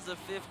 Misses a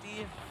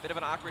 50. Bit of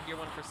an awkward year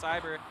one for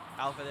Cyber.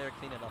 Alpha there,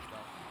 clean it up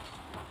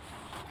though.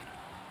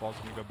 Ball's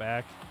gonna go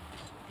back.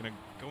 Gonna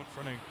go in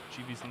front of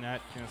GV's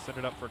net. Gonna set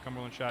it up for a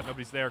Cumberland shot.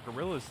 Nobody's there.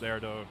 Gorilla's there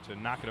to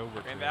knock it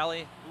over. Grand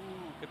Valley.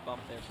 Ooh, good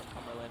bump there from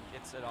Cumberland.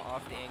 Gets it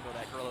off the angle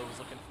that Gorilla was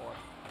looking for.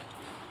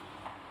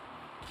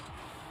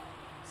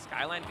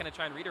 Skyline gonna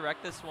try and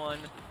redirect this one.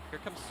 Here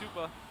comes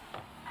Supa.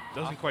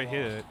 Doesn't quite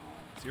hit it.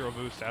 Zero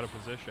boost, out of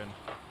position.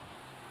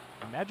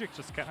 And Magic's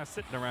just kind of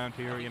sitting around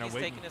here, you know, he's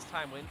waiting. Taking his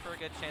time, waiting for a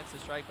good chance to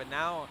strike. But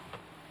now,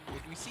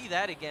 if we see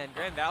that again,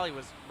 Grand Valley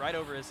was right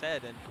over his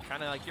head, and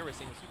kind of like here we're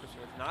seeing a Super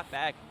Surf. Not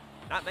back.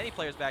 Not many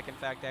players back, in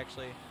fact,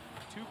 actually.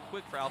 Too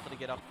quick for Alpha to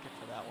get up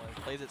for that one.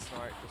 Plays it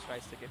smart, just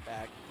tries to get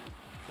back.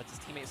 Lets his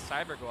teammate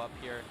Cyber go up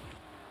here.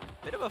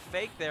 Bit of a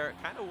fake there, it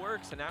kind of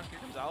works, and now here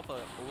comes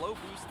Alpha. Low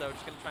boost though,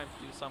 just gonna try and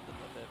do something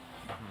with it.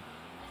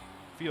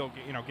 Feel,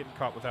 you know, getting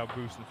caught without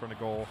boost in front of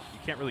goal. You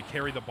can't really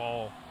carry the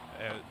ball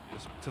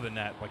to the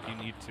net like you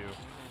need to.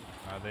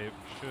 They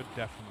should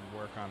definitely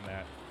work on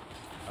that.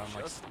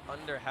 Just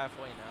under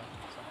halfway now.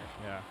 Sorry.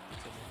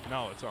 Yeah.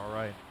 No, it's all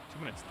right. 2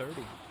 minutes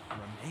 30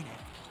 remaining.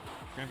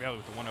 Grand Valley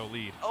with the 1-0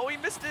 lead. Oh, he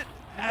missed it.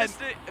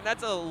 Missed it. And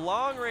that's a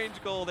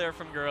long-range goal there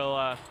from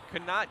Gorilla.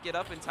 Could not get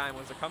up in time.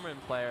 Was a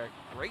Cumberland player.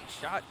 Great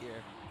shot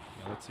here.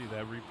 Yeah, let's see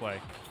that replay.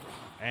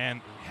 And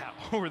yeah,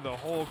 over the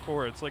whole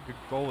court, it's like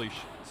a goalie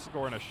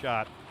scoring a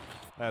shot.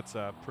 That's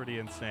pretty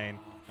insane.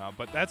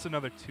 But that's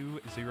another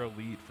 2-0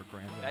 lead for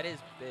Grand Valley. That is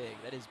big.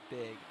 That is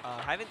big.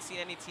 I haven't seen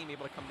any team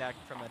able to come back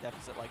from a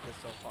deficit like this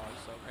so far.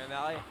 So Grand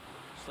Valley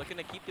just looking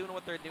to keep doing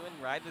what they're doing,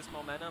 ride this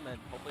momentum, and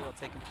hopefully they'll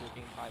take them to a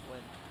Game 5 win.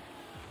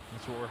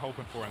 That's what we're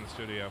hoping for in the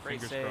studio.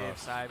 Great Fingers save,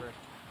 crossed. Cyber.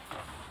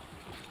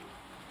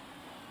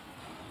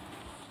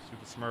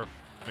 Super Smurf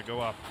gonna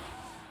go up.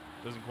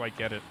 Doesn't quite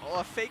get it.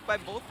 Oh, a fake by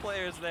both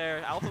players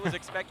there. Alpha was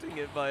expecting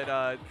it,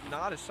 but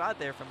not a shot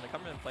there from the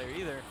Cumberland player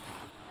either.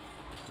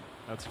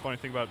 That's the funny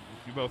thing about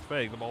if you both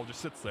fake, the ball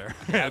just sits there.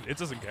 It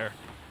doesn't care.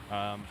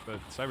 But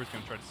Cyber's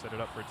gonna try to set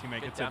it up for a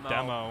teammate. Gets a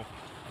demo.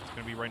 It's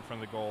gonna be right in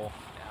front of the goal.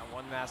 Yeah,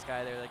 one mass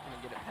guy there that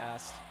couldn't get it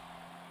past.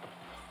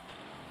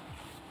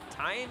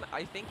 Time,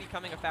 I think,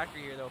 becoming a factor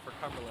here, though, for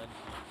Cumberland.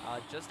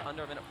 Just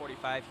under a minute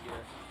 45 here.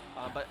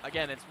 But,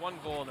 again, it's one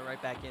goal and they're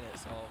right back in it.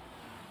 So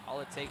all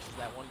it takes is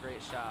that one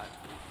great shot.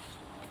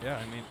 Yeah,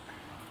 I mean,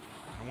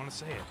 I want to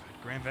say it.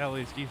 Grand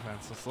Valley's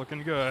defense is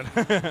looking good.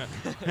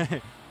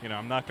 You know,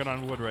 I'm knocking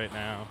on wood right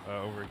now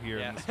over here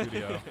in the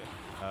studio.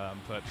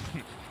 But,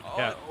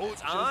 yeah. Oh,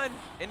 it's on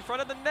in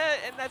front of the net,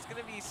 and that's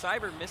going to be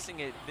Cyber missing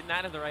it. Did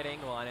not have the right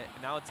angle on it.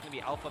 And now it's going to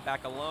be Alpha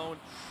back alone.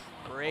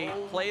 Great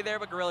play there,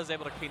 but Gorilla's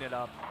able to clean it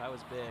up. That was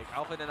big.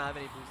 Alpha didn't have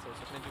any boost there,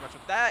 so couldn't do much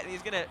with that. And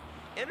he's going to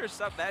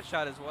intercept that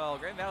shot as well.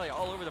 Grand Valley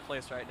all over the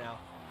place right now.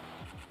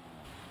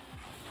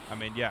 I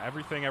mean, yeah,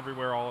 everything,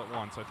 everywhere, all at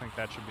once. I think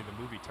that should be the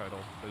movie title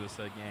for this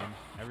game.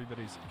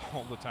 Everybody's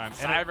all the time.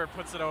 Cyber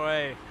puts it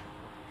away.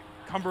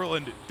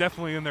 Cumberland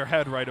definitely in their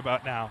head right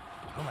about now.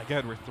 Oh my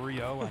God, we're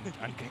 3-0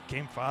 on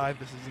Game 5.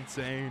 This is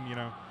insane, you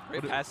know.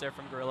 Great pass there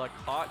from Gorilla.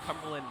 Caught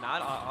Cumberland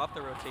not off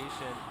the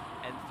rotation.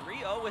 And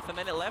 3-0 with a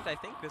minute left. I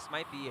think this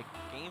might be a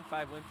Game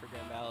 5 win for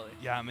Grand Valley.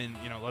 Yeah, I mean,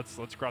 you know,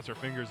 let's cross our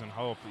fingers and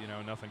hope, you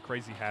know, nothing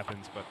crazy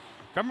happens. But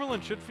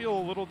Cumberland should feel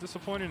a little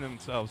disappointed in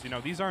themselves. You know,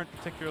 these aren't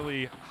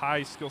particularly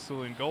high skill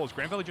ceiling goals.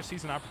 Grand Valley just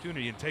sees an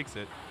opportunity and takes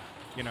it,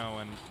 you know,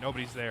 and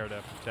nobody's there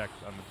to protect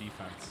on the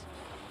defense.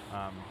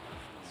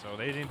 So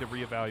they need to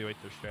reevaluate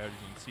their strategy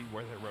and see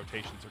where their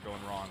rotations are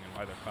going wrong and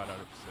why they're caught out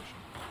of position.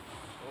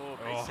 Oh,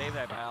 great save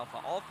there by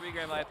Alpha. All three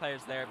Grand Valley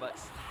players there, but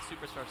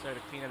Super Smurf's there to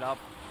clean it up.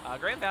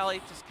 Grand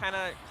Valley just kind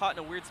of caught in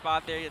a weird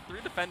spot there. You had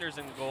 3 defenders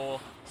in goal,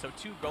 so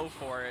 2 go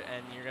for it,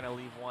 and you're going to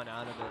leave 1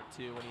 out of it,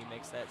 too, when he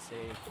makes that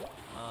save.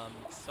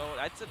 So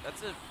that's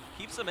a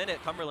keeps them in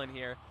it, Cumberland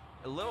here.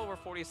 A little over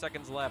 40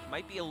 seconds left.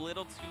 Might be a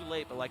little too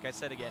late, but like I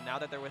said again, now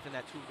that they're within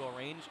that 2-goal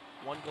range,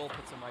 1 goal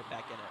puts them right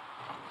back in it.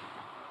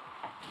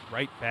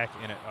 Right back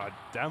in it.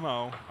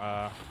 Demo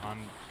on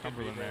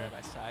Cumberland there.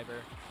 By Cyber.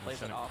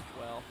 Plays it off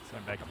well.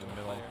 Send it back in the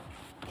middle.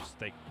 Just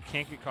they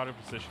can't get caught in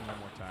position one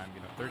more time.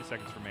 You know, 30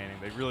 seconds remaining.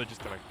 They really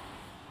just gotta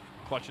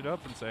clutch it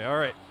up and say, all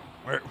right,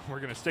 we're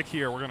gonna stick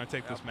here. We're gonna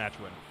take this match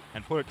win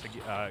and put it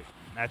to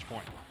match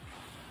point.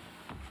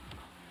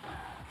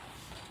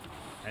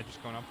 And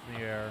just going up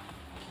in the air.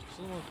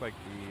 Doesn't look like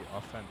the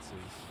offense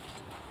is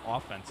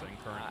offensing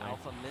currently.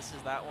 Alpha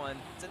misses that one.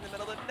 It's in the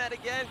middle of the net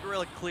again.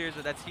 Gorilla clears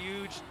it. That's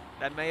huge.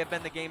 That may have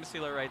been the game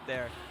sealer right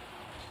there.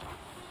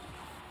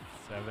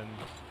 7,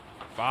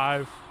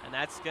 5. And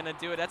that's going to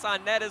do it. That's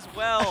on net as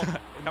well.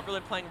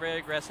 Cumberland playing very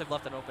aggressive,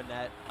 left an open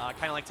net.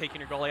 Kind of like taking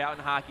your goalie out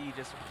in hockey,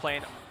 just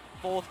playing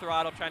full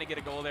throttle trying to get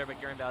a goal there, but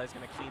Grand Valley's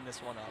going to clean this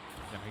one up.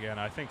 And again,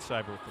 I think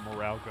Cyber with the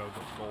morale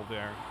goal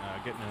there,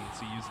 getting in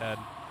CU's head,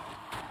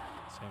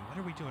 saying, what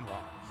are we doing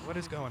wrong? What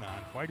is going on?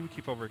 Why do we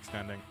keep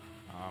overextending?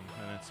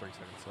 And it's 30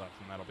 seconds left,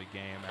 and that'll be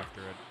game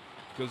after it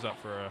goes up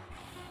for a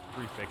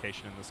brief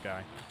vacation in the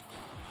sky.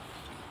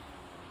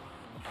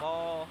 The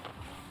ball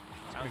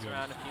bounce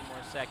around a few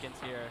more seconds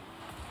here.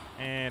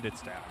 And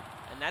it's down.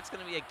 And that's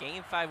going to be a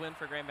Game 5 win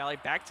for Grand Valley.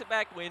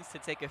 Back-to-back wins to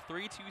take a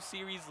 3-2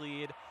 series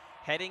lead.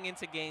 Heading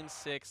into Game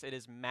 6, it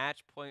is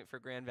match point for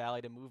Grand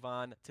Valley to move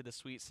on to the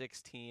Sweet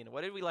 16.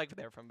 What did we like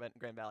there from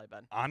Grand Valley,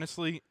 Ben?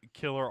 Honestly,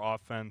 killer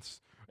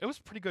offense. It was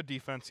pretty good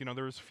defense. You know,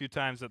 there was a few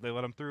times that they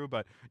let them through,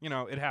 but, you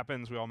know, it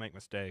happens. We all make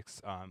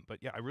mistakes. But,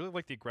 yeah, I really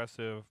like the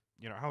aggressive,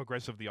 you know, how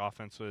aggressive the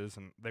offense was,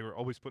 and they were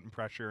always putting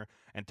pressure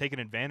and taking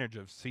advantage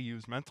of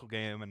CU's mental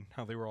game and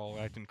how they were all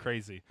acting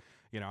crazy.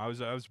 You know, I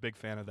was a big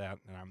fan of that,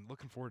 and I'm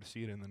looking forward to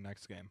see it in the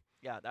next game.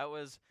 Yeah, that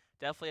was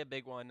definitely a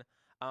big one.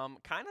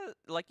 Kind of,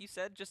 like you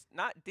said, just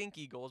not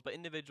dinky goals, but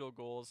individual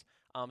goals.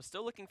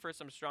 Still looking for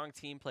some strong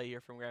team play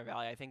here from Grand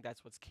Valley. I think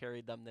that's what's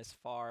carried them this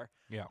far.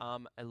 Yeah.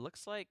 It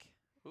looks like,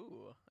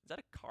 ooh, is that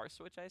a car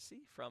switch I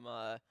see from,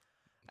 I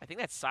think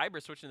that's Cyber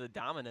switching to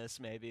Dominus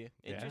maybe.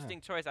 Yeah.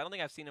 Interesting choice. I don't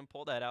think I've seen him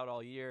pull that out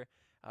all year.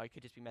 He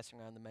could just be messing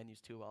around the menus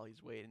too while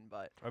he's waiting,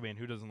 but. I mean,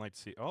 who doesn't like to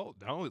see? Oh,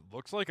 no, it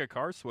looks like a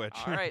car switch.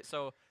 All right,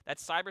 so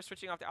that's Cyber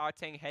switching off the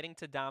Octane, heading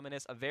to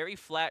Dominus, a very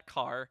flat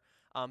car.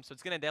 So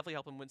it's going to definitely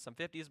help him win some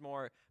 50s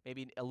more,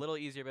 maybe a little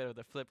easier bit of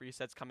the flip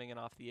resets coming in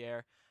off the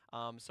air.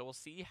 So we'll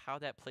see how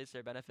that plays to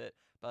their benefit.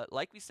 But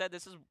like we said,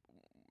 this is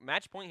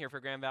match point here for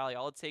Grand Valley.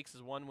 All it takes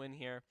is one win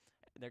here.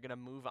 They're going to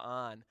move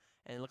on.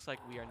 And it looks like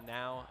we are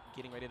now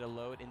getting ready to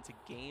load into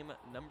game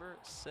number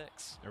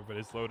 6.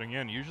 Everybody's loading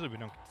in. Usually we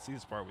don't see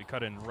this part. We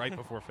cut in right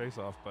before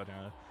face-off, but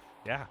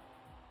yeah,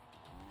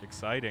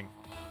 exciting.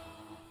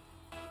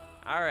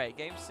 All right,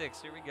 game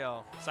 6. Here we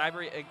go.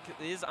 Cyber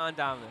is on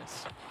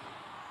Dominus.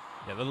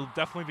 Yeah, that'll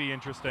definitely be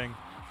interesting.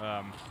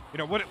 You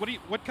know,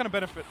 what kind of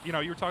benefit? You know,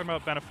 you were talking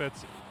about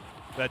benefits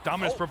that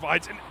Dominus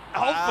provides in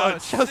Alpha.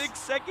 6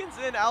 seconds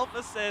in,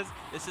 Alpha says,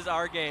 "This is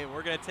our game.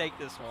 We're gonna take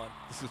this one."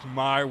 This is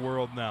my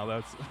world now.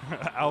 That's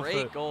Alpha.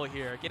 Great goal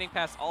here, getting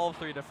past all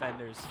 3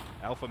 defenders.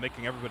 Alpha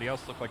making everybody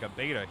else look like a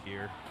beta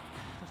here.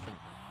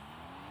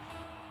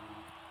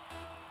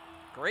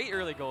 Great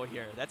early goal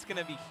here. That's going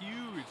to be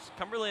huge.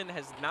 Cumberland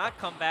has not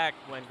come back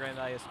when Grand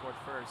Valley has scored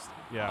first.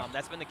 Yeah.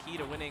 That's been the key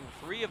to winning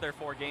 3 of their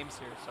 4 games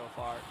here so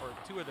far, or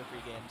 2 of the 3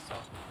 games. So.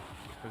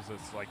 Because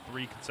it's like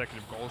 3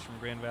 consecutive goals from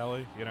Grand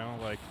Valley, you know,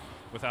 like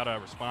without a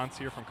response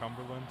here from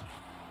Cumberland.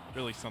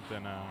 Really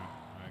something,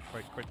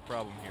 quite the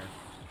problem here.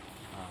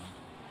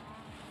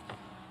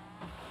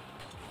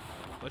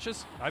 Let's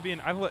just, I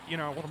mean, you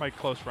know, one of my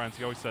close friends,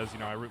 he always says, you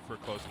know, I root for a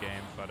close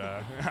game, but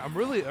I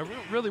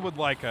really would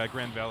like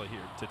Grand Valley here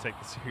to take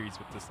the series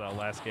with this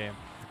last game.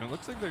 And it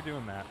looks like they're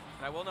doing that.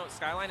 And I will note,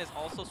 Skyline has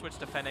also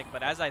switched to Fennec,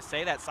 but as I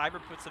say that, Cyber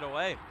puts it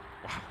away.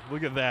 Wow,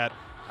 look at that.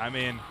 I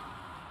mean,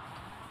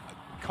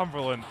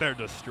 Cumberland, they're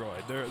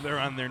destroyed. They're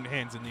on their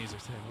hands and knees.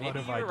 They're saying, what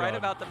have I done? Maybe you were right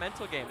about the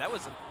mental game. That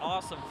was an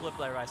awesome flip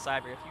there by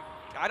Cyber.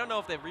 I don't know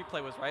if the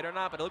replay was right or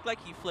not, but it looked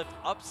like he flipped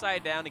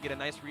upside down to get a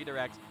nice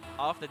redirect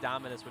off the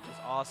Dominus, which was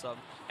awesome.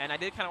 And I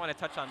did kind of want to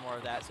touch on more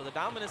of that. So the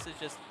Dominus is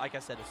just, like I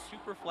said, a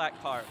super flat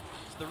car.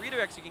 So the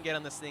redirects you can get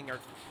on this thing are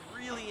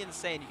really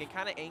insane. You can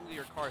kind of angle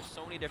your car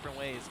so many different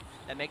ways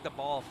that make the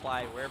ball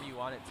fly wherever you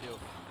want it to.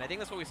 And I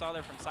think that's what we saw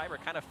there from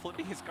Cyber, kind of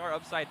flipping his car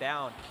upside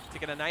down to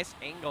get a nice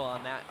angle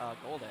on that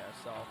goal there.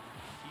 So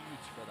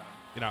huge for them.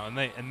 You know,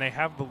 and they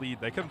have the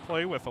lead. They can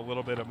play with a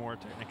little bit of more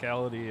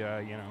technicality, you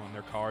know, in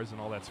their cars and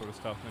all that sort of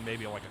stuff, and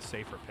maybe like a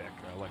safer pick,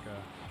 like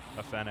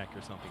a Fennec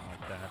or something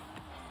like that.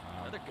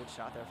 Another good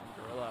shot there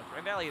from Gorilla.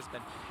 Grand Valley has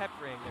been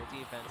peppering their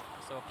defense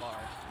so far.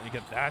 And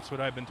again, that's what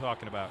I've been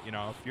talking about. You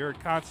know, if you're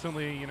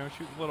constantly, you know,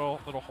 shooting little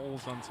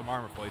holes on some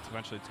armor plates,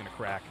 eventually it's going to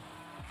crack.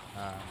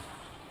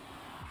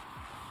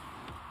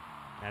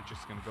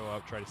 Magic's going to go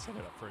out, try to set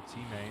it up for a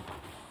teammate.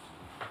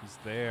 He's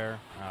there.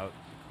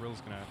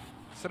 Gorilla's going to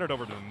set it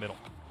over to the middle.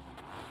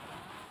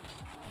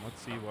 And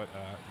let's see what the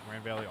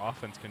Grand Valley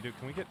offense can do.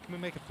 Can we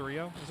make a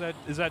 3-0?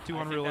 Is that too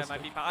unrealistic? That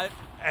might be fine.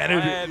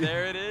 And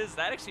there it is.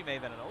 That actually may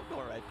have been an old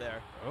goal right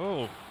there.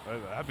 Oh,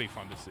 that'd be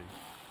fun to see.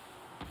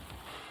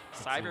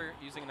 Cyber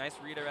using a nice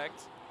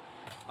redirect.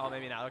 Oh,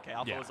 maybe not. Okay,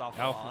 Alpha was off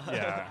the ball.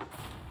 Yeah.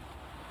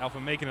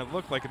 Alpha making it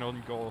look like an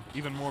own goal.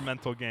 Even more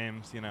mental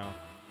games, you know.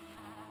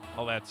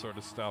 All that sort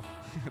of stuff.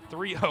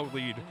 3-0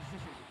 lead.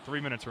 3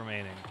 minutes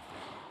remaining.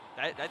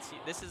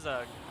 This is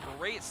a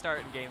great start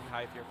in game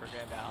 5 here for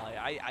Grand Valley.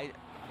 I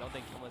don't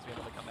think Cumberland's be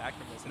able to come back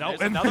from this. No,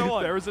 and another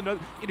one. There is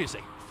another. It is a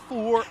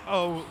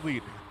 4-0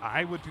 lead.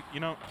 I would, you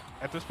know,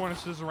 at this point,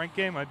 if this is a ranked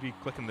game, I'd be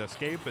clicking the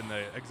escape and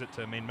the exit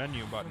to main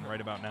menu button right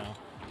about now.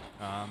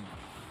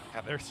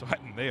 Yeah, they're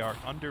sweating. They are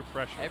under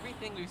pressure.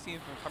 Everything we've seen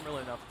from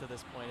Cumberland up to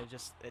this point,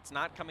 it's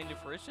not coming to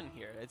fruition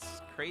here.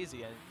 It's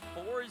crazy. And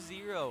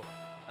 4-0,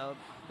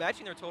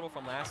 matching their total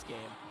from last game.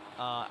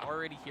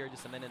 Already here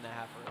just a minute and a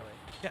half early.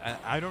 Yeah,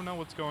 I don't know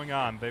what's going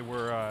on. They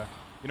were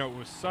you know, it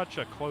was such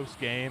a close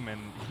game,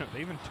 and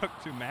they even took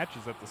 2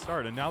 matches at the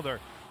start, and now they're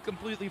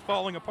completely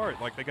falling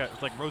apart. Like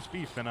it's like roast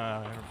beef in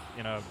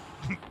a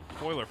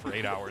boiler for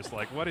 8 hours.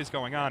 Like, what is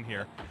going on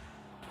here?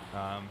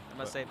 I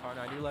must say,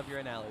 partner, I do love your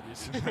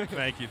analogies.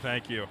 Thank you,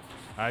 thank you.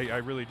 I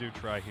really do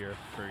try here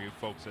for you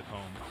folks at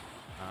home.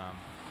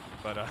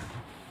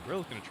 We're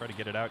looking to try to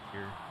get it out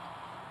here.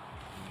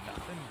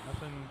 Nothing.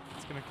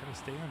 It's going to kind of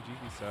stay on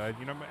GV side.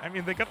 You know, I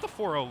mean, they got the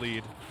 4-0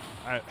 lead.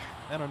 I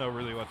don't know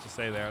really what to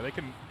say there. They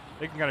can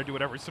kind of do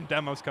whatever. Some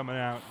demos coming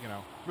out. You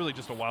know, really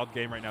just a wild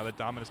game right now. That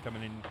Dominus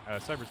coming in.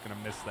 Cyber's going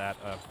to miss that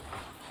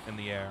in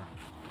the air.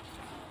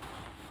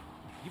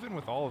 Even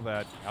with all of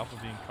that, Alpha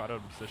being caught out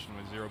of position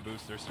with 0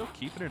 boost, they're still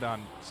keeping it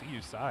on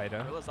CU side.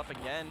 Gorilla's up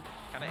again.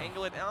 Kind of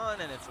angle it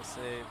on, and it's a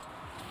save.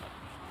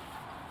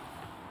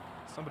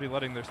 Somebody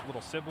letting their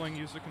little sibling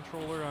use the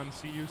controller on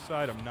CU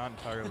side, I'm not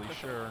entirely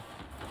sure.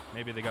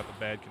 Maybe they got the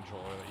bad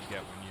controller that you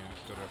get when you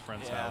go to a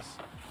friend's house.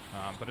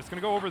 But it's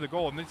going to go over the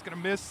goal, and it's going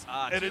to miss.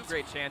 Two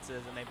great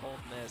chances, and they both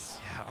miss.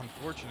 Yeah,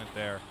 unfortunate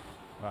there.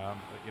 But,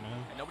 you know.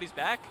 And nobody's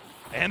back.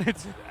 And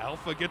it's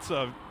Alpha gets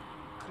a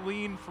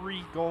clean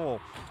free goal.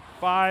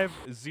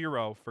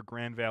 5-0 for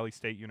Grand Valley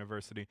State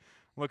University.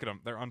 Look at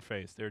them. They're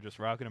unfazed. They're just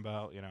rocking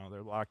about. You know,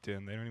 they're locked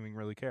in. They don't even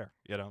really care.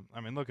 You know,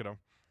 I mean, look at them.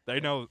 They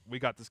know we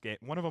got this game.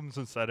 One of them's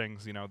in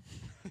settings. You know,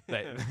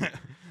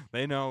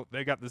 they know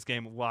they got this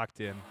game locked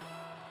in.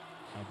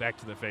 Back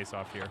to the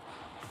face-off here.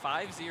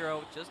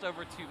 5-0, just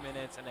over 2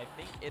 minutes, and I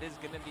think it is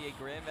going to be a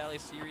Grand Valley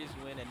Series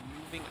win and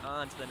moving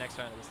on to the next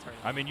round of this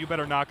tournament. I mean, you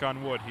better knock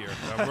on wood here.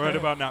 Right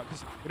about now,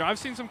 because you know I've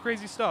seen some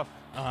crazy stuff,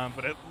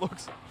 but it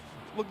looks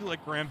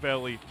like Grand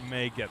Valley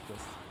may get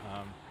this.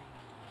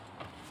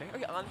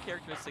 Very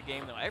uncharacteristic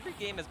game, though. Every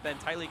game has been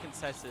tightly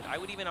contested. I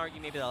would even argue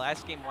maybe the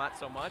last game not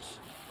so much,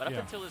 but up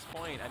until this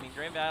point, I mean,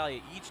 Grand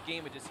Valley, each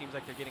game it just seems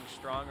like they're getting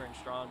stronger and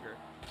stronger,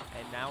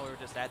 and now we're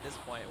just at this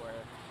point where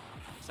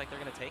it's like they're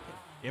going to take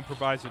it.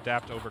 Improvise,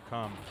 adapt,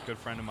 overcome. A good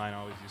friend of mine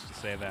always used to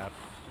say that.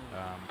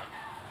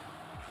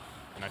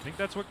 And I think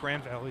that's what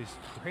Grand Valley's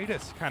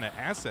greatest kind of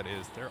asset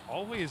is. They're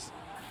always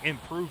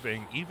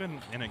improving, even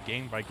in a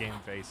game-by-game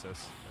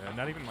basis.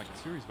 Not even like a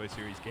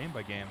series-by-series,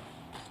 game-by-game.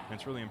 And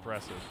it's really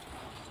impressive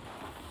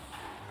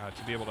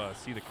to be able to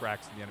see the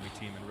cracks in the enemy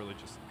team and really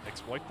just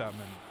exploit them,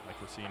 and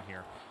like we're seeing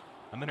here.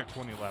 A minute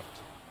 20 left.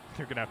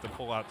 They're going to have to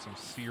pull out some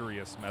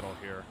serious metal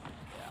here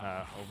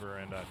over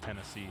in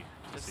Tennessee.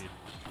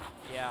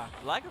 Yeah,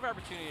 lack of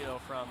opportunity though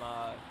from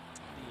the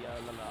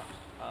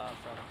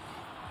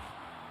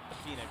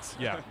Phoenix.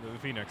 Yeah, the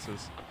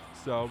Phoenixes.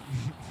 So,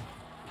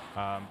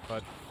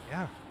 but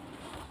yeah,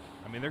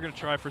 I mean they're going to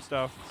try for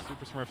stuff.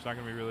 Super Smurf's not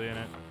going to be really in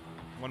it.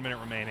 1 minute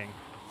remaining.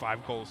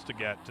 5 goals to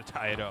get to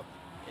tie it up.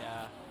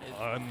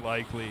 Yeah.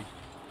 Unlikely.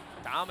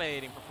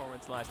 Dominating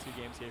performance the last 2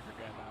 games here for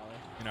Grand Valley.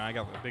 You know, I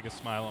got the biggest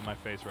smile on my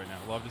face right now.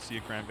 Love to see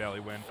a Grand Valley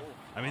win.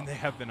 I mean, they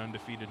have been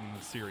undefeated in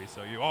the series,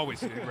 so you always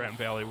see a Grand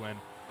Valley win.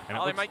 And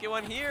they might get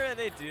one here, and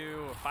they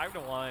do.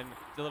 5-1.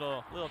 The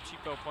little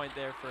cheapo point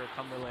there for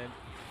Cumberland.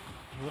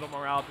 A little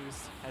morale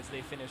boost as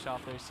they finish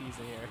off their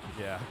season here.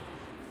 Yeah.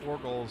 4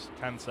 goals,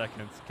 10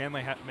 seconds. Can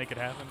they make it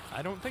happen?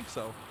 I don't think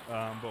so,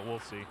 but we'll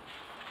see.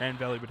 Grand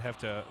Valley would have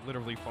to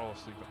literally fall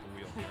asleep at the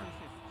wheel here.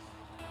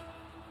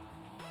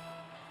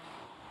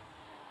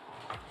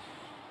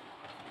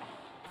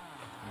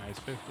 Nice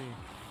 50.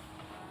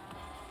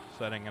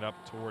 Setting it up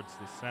towards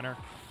the center.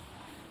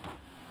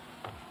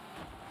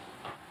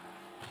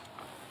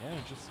 Yeah,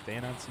 just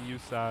staying on CU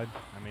side.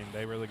 I mean,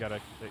 they really gotta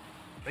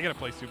they gotta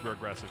play super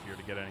aggressive here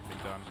to get anything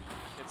done.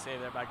 Good save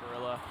there by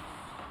Gorilla.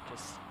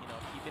 Just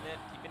keeping it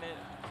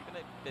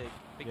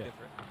big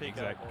difference. Big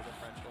goal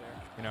differential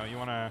there. You know, you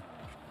wanna.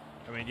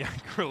 I mean, yeah,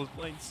 Gorilla's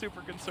playing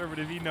super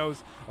conservative. He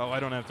knows, I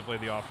don't have to play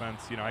the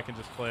offense. You know, I can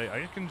just play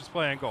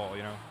on goal.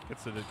 You know,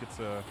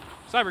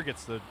 Cyber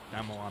gets the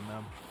demo on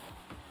them.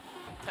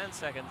 10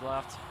 seconds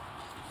left.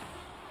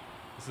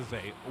 This is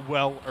a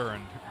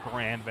well-earned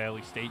Grand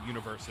Valley State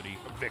University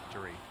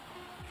victory.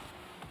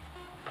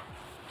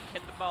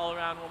 Hit the ball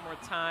around one more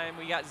time.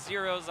 We got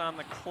zeros on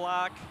the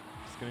clock.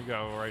 It's gonna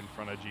go right in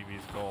front of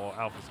GV's goal.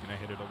 Alpha's gonna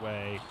hit it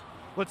away.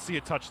 Let's see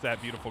it touch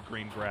that beautiful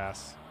green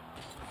grass.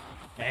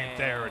 And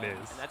there it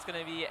is. And that's going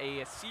to be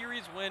a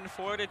series win,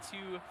 4-2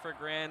 for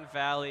Grand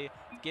Valley,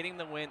 getting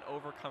the win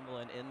over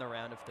Cumberland in the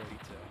round of 32.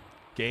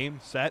 Game,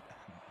 set,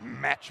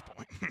 match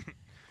point.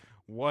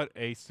 What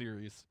a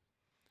series.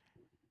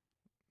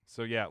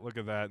 So, yeah, look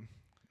at that.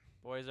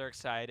 Boys are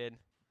excited.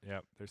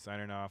 Yep, they're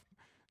signing off.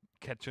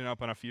 Catching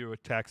up on a few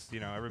texts.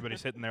 You know,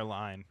 everybody's hitting their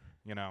line.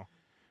 You know,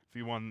 if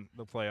you won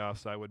the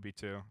playoffs, I would be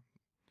too.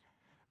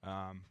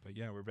 But,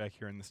 yeah, we're back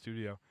here in the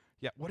studio.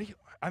 Yeah,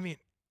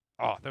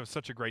 oh, that was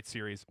such a great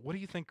series. What do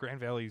you think Grand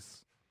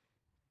Valley's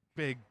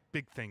big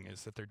thing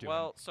is that they're doing?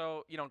 Well,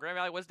 so, Grand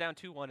Valley was down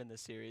 2-1 in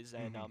this series,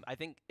 and I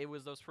think it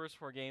was those first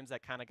 4 games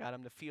that kind of got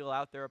them to feel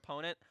out their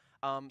opponent.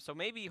 So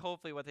maybe,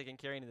 hopefully, what they can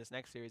carry into this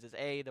next series is,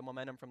 A, the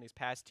momentum from these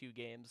past 2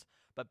 games,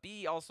 but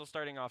B, also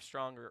starting off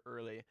stronger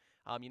early.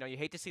 You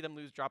hate to see them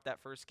drop that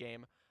first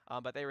game.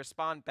 But they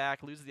respond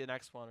back, lose the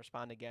next one,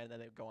 respond again, and then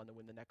they go on to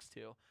win the next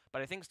two.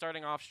 But I think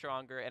starting off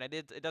stronger, and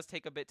it does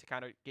take a bit to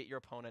kind of get your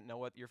opponent, know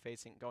what you're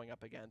facing, going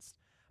up against.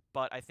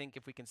 But I think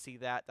if we can see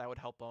that, that would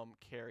help them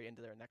carry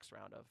into their next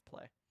round of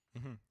play.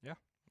 Yeah.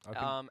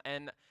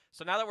 And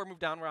so now that we're moved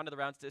down around to the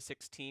rounds to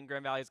 16,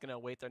 Grand Valley is going to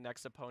await their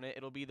next opponent.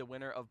 It'll be the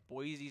winner of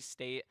Boise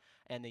State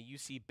and the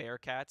UC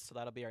Bearcats. So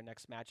that'll be our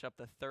next matchup,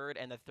 the 3rd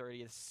and the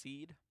 30th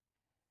seed.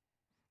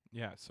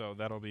 Yeah, so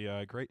that'll be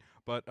great.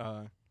 But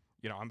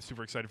I'm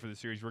super excited for the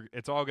series.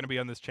 It's all going to be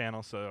on this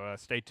channel, so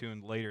stay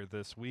tuned later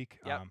this week.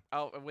 Yep.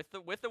 With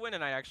the win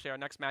tonight, actually, our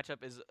next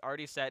matchup is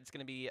already set. It's going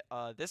to be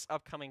this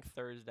upcoming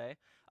Thursday.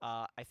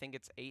 I think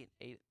it's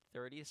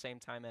 8:30, same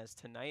time as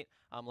tonight.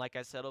 Like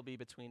I said, it'll be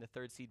between the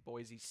 3rd seed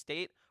Boise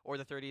State or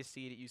the 30th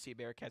seed at UC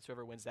Bearcats,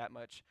 whoever wins that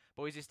much.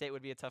 Boise State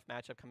would be a tough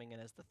matchup coming in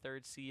as the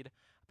 3rd seed.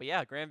 But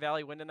yeah, Grand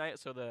Valley win tonight,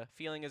 so the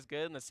feeling is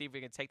good, and let's see if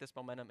we can take this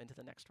momentum into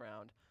the next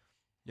round.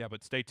 Yeah,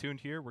 but stay tuned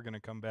here. We're going to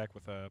come back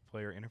with a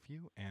player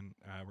interview, and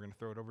we're going to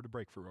throw it over to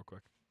break for real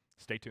quick.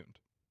 Stay tuned.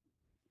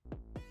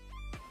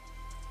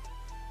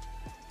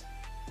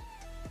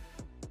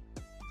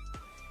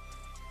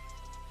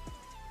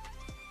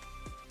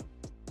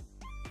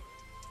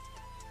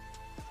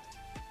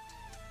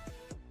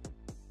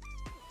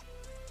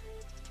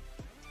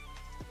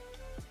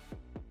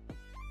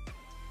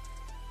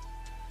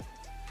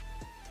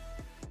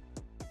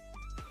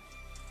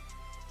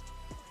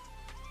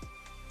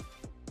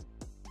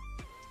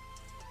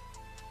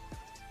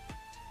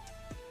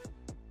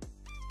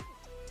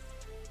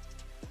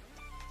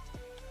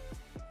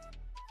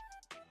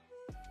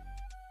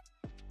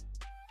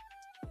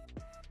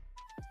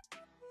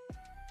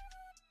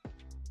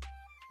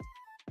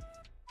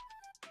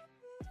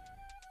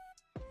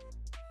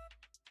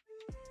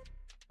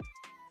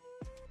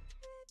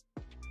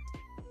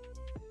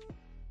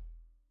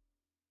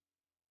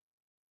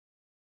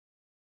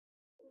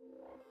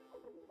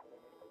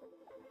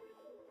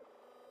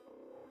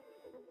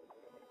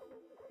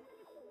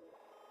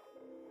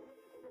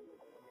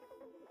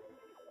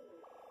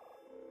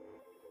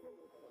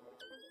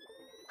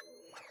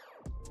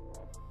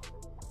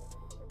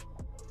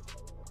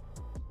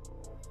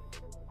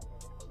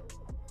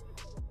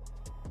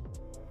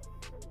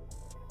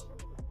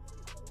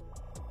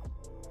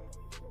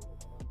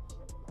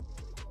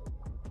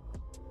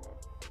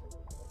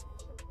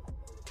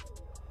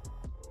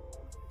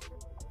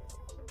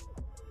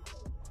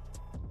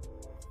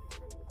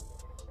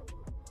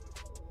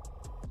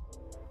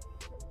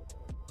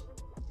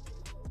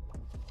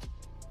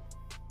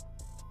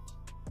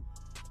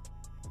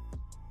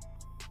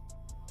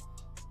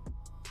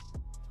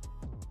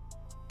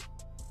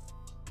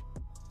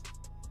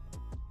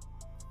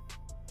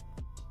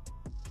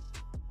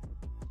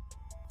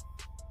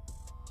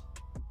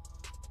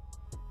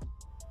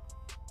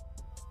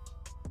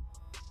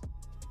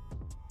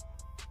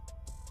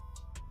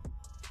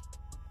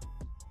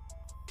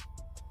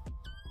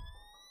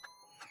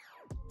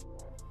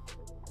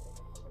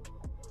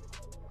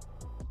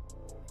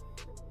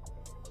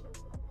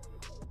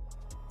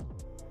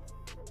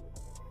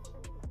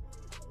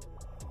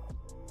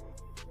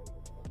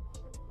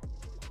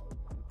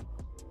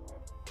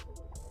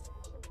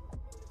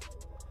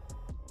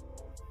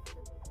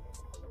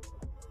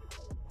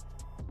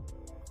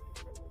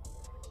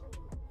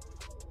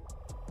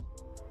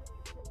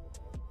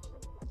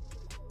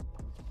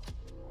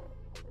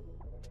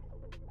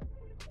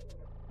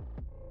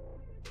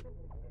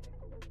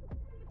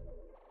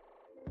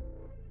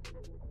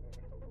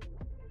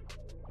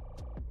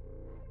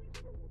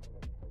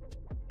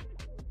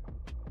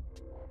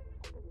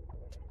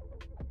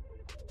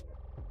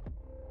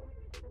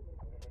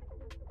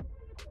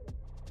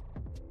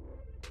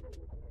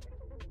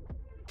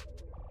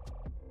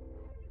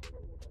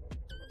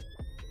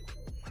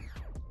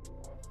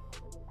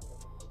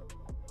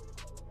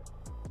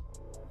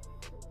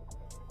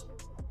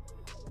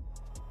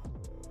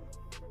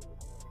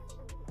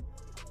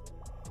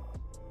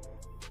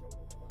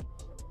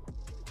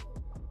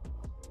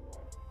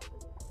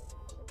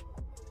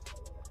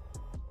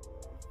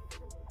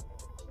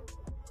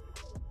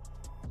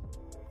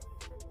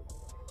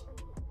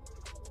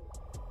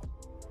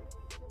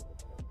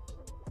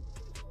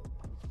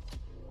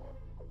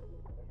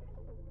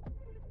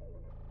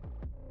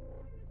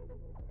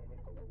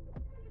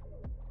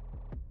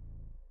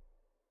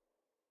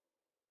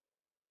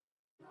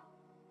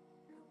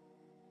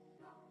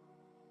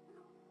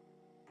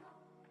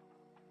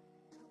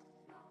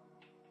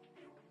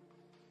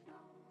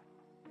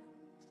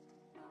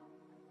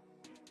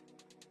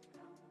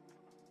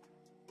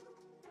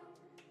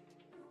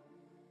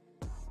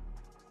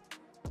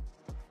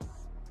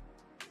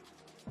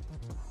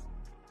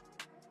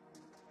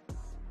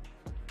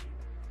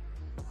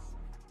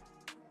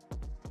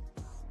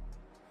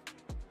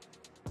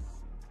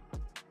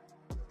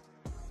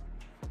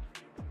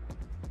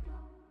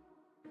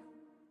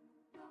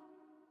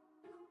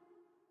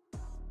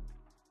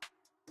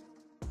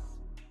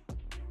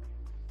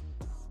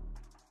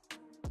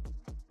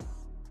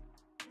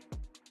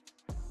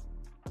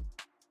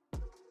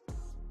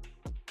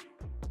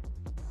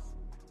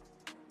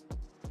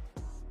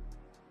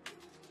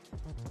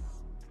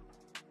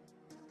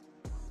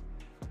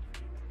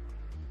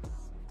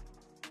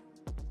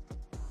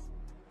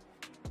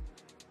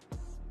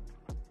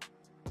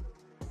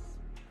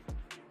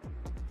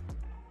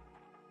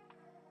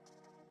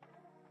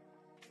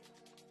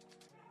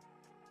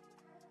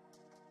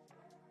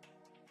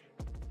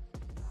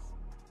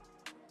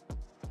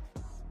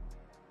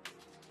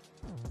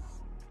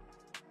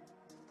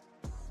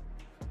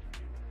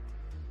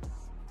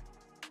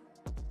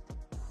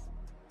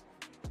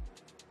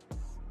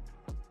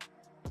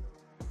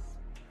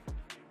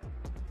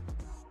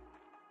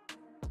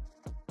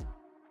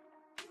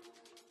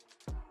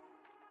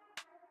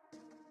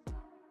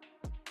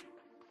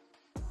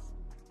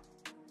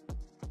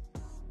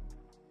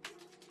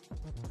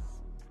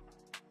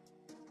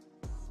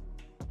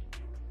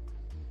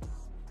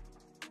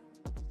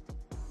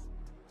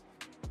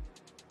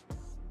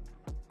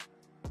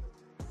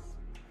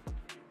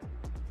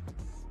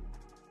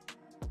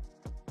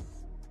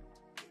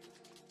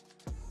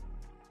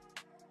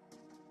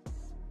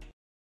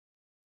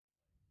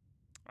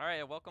 All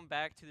right, welcome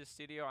back to the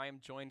studio. I am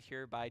joined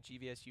here by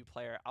GVSU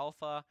player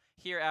Alpha,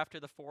 here after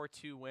the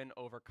 4-2 win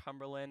over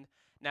Cumberland.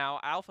 Now,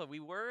 Alpha,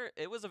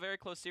 it was a very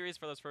close series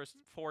for those first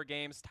 4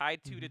 games,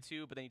 tied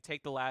 2-2, but then you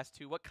take the last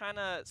 2. What kind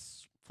of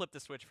flipped the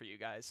switch for you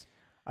guys?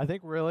 I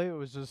think really it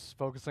was just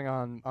focusing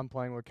on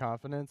playing with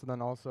confidence, and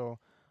then also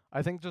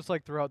I think just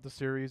like throughout the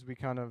series we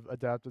kind of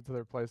adapted to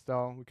their play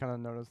style. We kind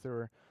of noticed they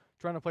were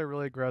trying to play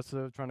really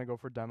aggressive, trying to go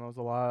for demos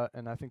a lot,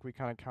 and I think we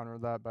kind of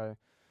countered that by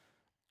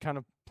kind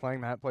of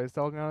playing that play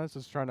style, to be honest,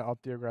 just trying to up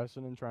the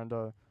aggression and trying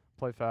to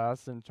play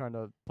fast and trying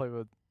to play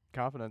with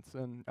confidence,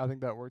 and I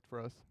think that worked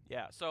for us.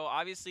 Yeah, so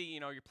obviously,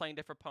 you're playing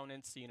different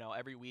opponents,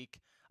 every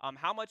week.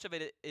 How much of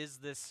it is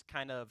this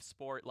kind of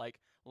sport, like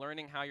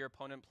learning how your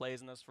opponent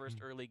plays in those first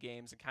early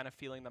games and kind of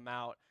feeling them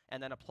out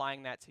and then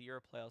applying that to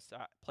your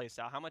play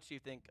style? How much do you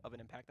think of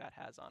an impact that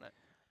has on it?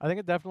 I think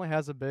it definitely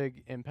has a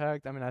big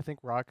impact. I mean, I think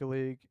Rocket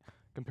League,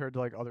 compared to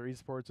like other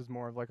esports, is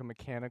more of like a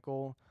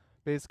mechanical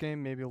based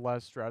game, maybe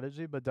less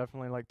strategy, but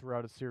definitely like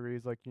throughout a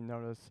series, like you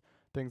notice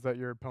things that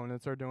your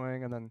opponents are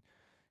doing, and then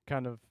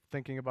kind of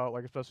thinking about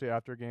like especially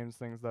after games,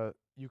 things that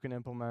you can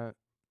implement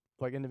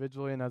like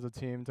individually and as a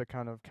team to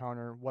kind of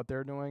counter what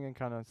they're doing and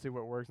kind of see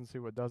what works and see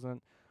what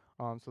doesn't.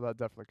 So that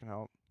definitely can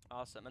help.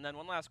 Awesome. And then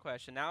one last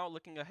question. Now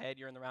looking ahead,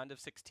 you're in the round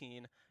of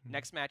 16.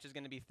 Next match is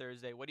going to be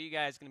Thursday. What are you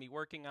guys going to be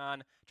working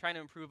on, trying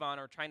to improve on,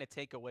 or trying to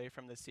take away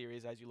from this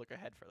series as you look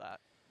ahead for that?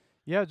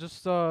 Yeah,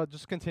 just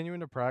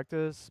continuing to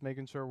practice,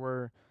 making sure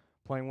we're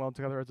playing well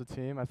together as a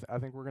team. I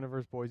think we're going to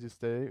versus Boise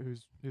State,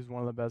 who's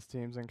one of the best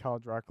teams in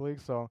college Rocket League.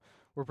 So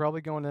we're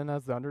probably going in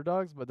as the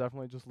underdogs, but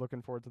definitely just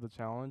looking forward to the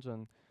challenge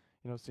and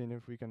seeing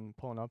if we can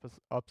pull an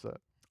upset.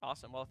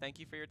 Awesome. Well, thank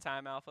you for your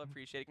time, Alpha.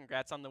 Appreciate it.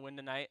 Congrats on the win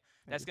tonight.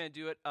 That's going to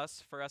do it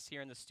for us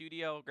here in the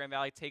studio. Grand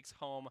Valley takes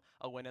home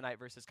a win tonight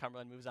versus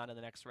Cumberland, moves on to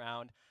the next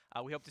round.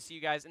 We hope to see you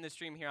guys in the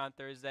stream here on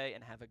Thursday,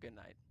 and have a good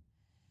night.